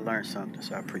 I learned something,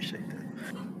 so I appreciate that.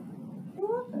 You're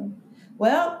welcome.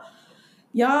 Well,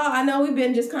 y'all, I know we've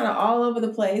been just kind of all over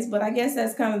the place, but I guess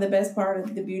that's kind of the best part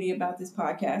of the beauty about this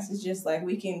podcast is just like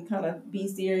we can kind of be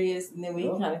serious and then we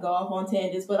kind of go off on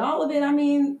tangents. But all of it, I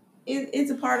mean, it's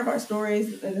a part of our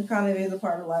stories and it kind of is a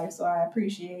part of life. So I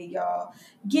appreciate y'all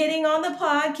getting on the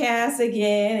podcast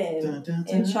again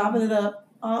and chopping it up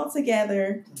all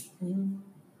together.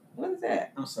 What is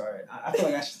that? I'm sorry. I feel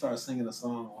like I should start singing a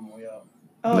song on the way out.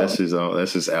 Oh. That's his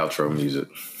outro music.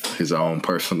 His own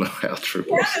personal outro.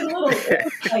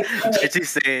 As he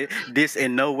said, this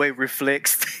in no way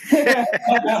reflects.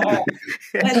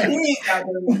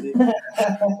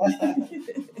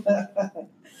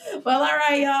 Well, all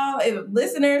right, y'all.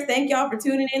 Listeners, thank y'all for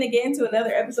tuning in again to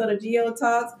another episode of Geo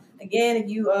Talks. Again, if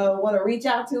you want to reach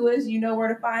out to us, you know where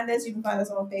to find us. You can find us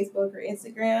on Facebook or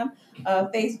Instagram.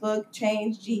 Facebook,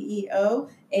 change GEO,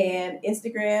 and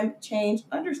Instagram,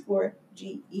 change_GEO.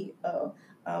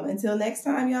 Until next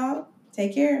time, y'all,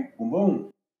 take care. Boom,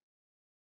 boom.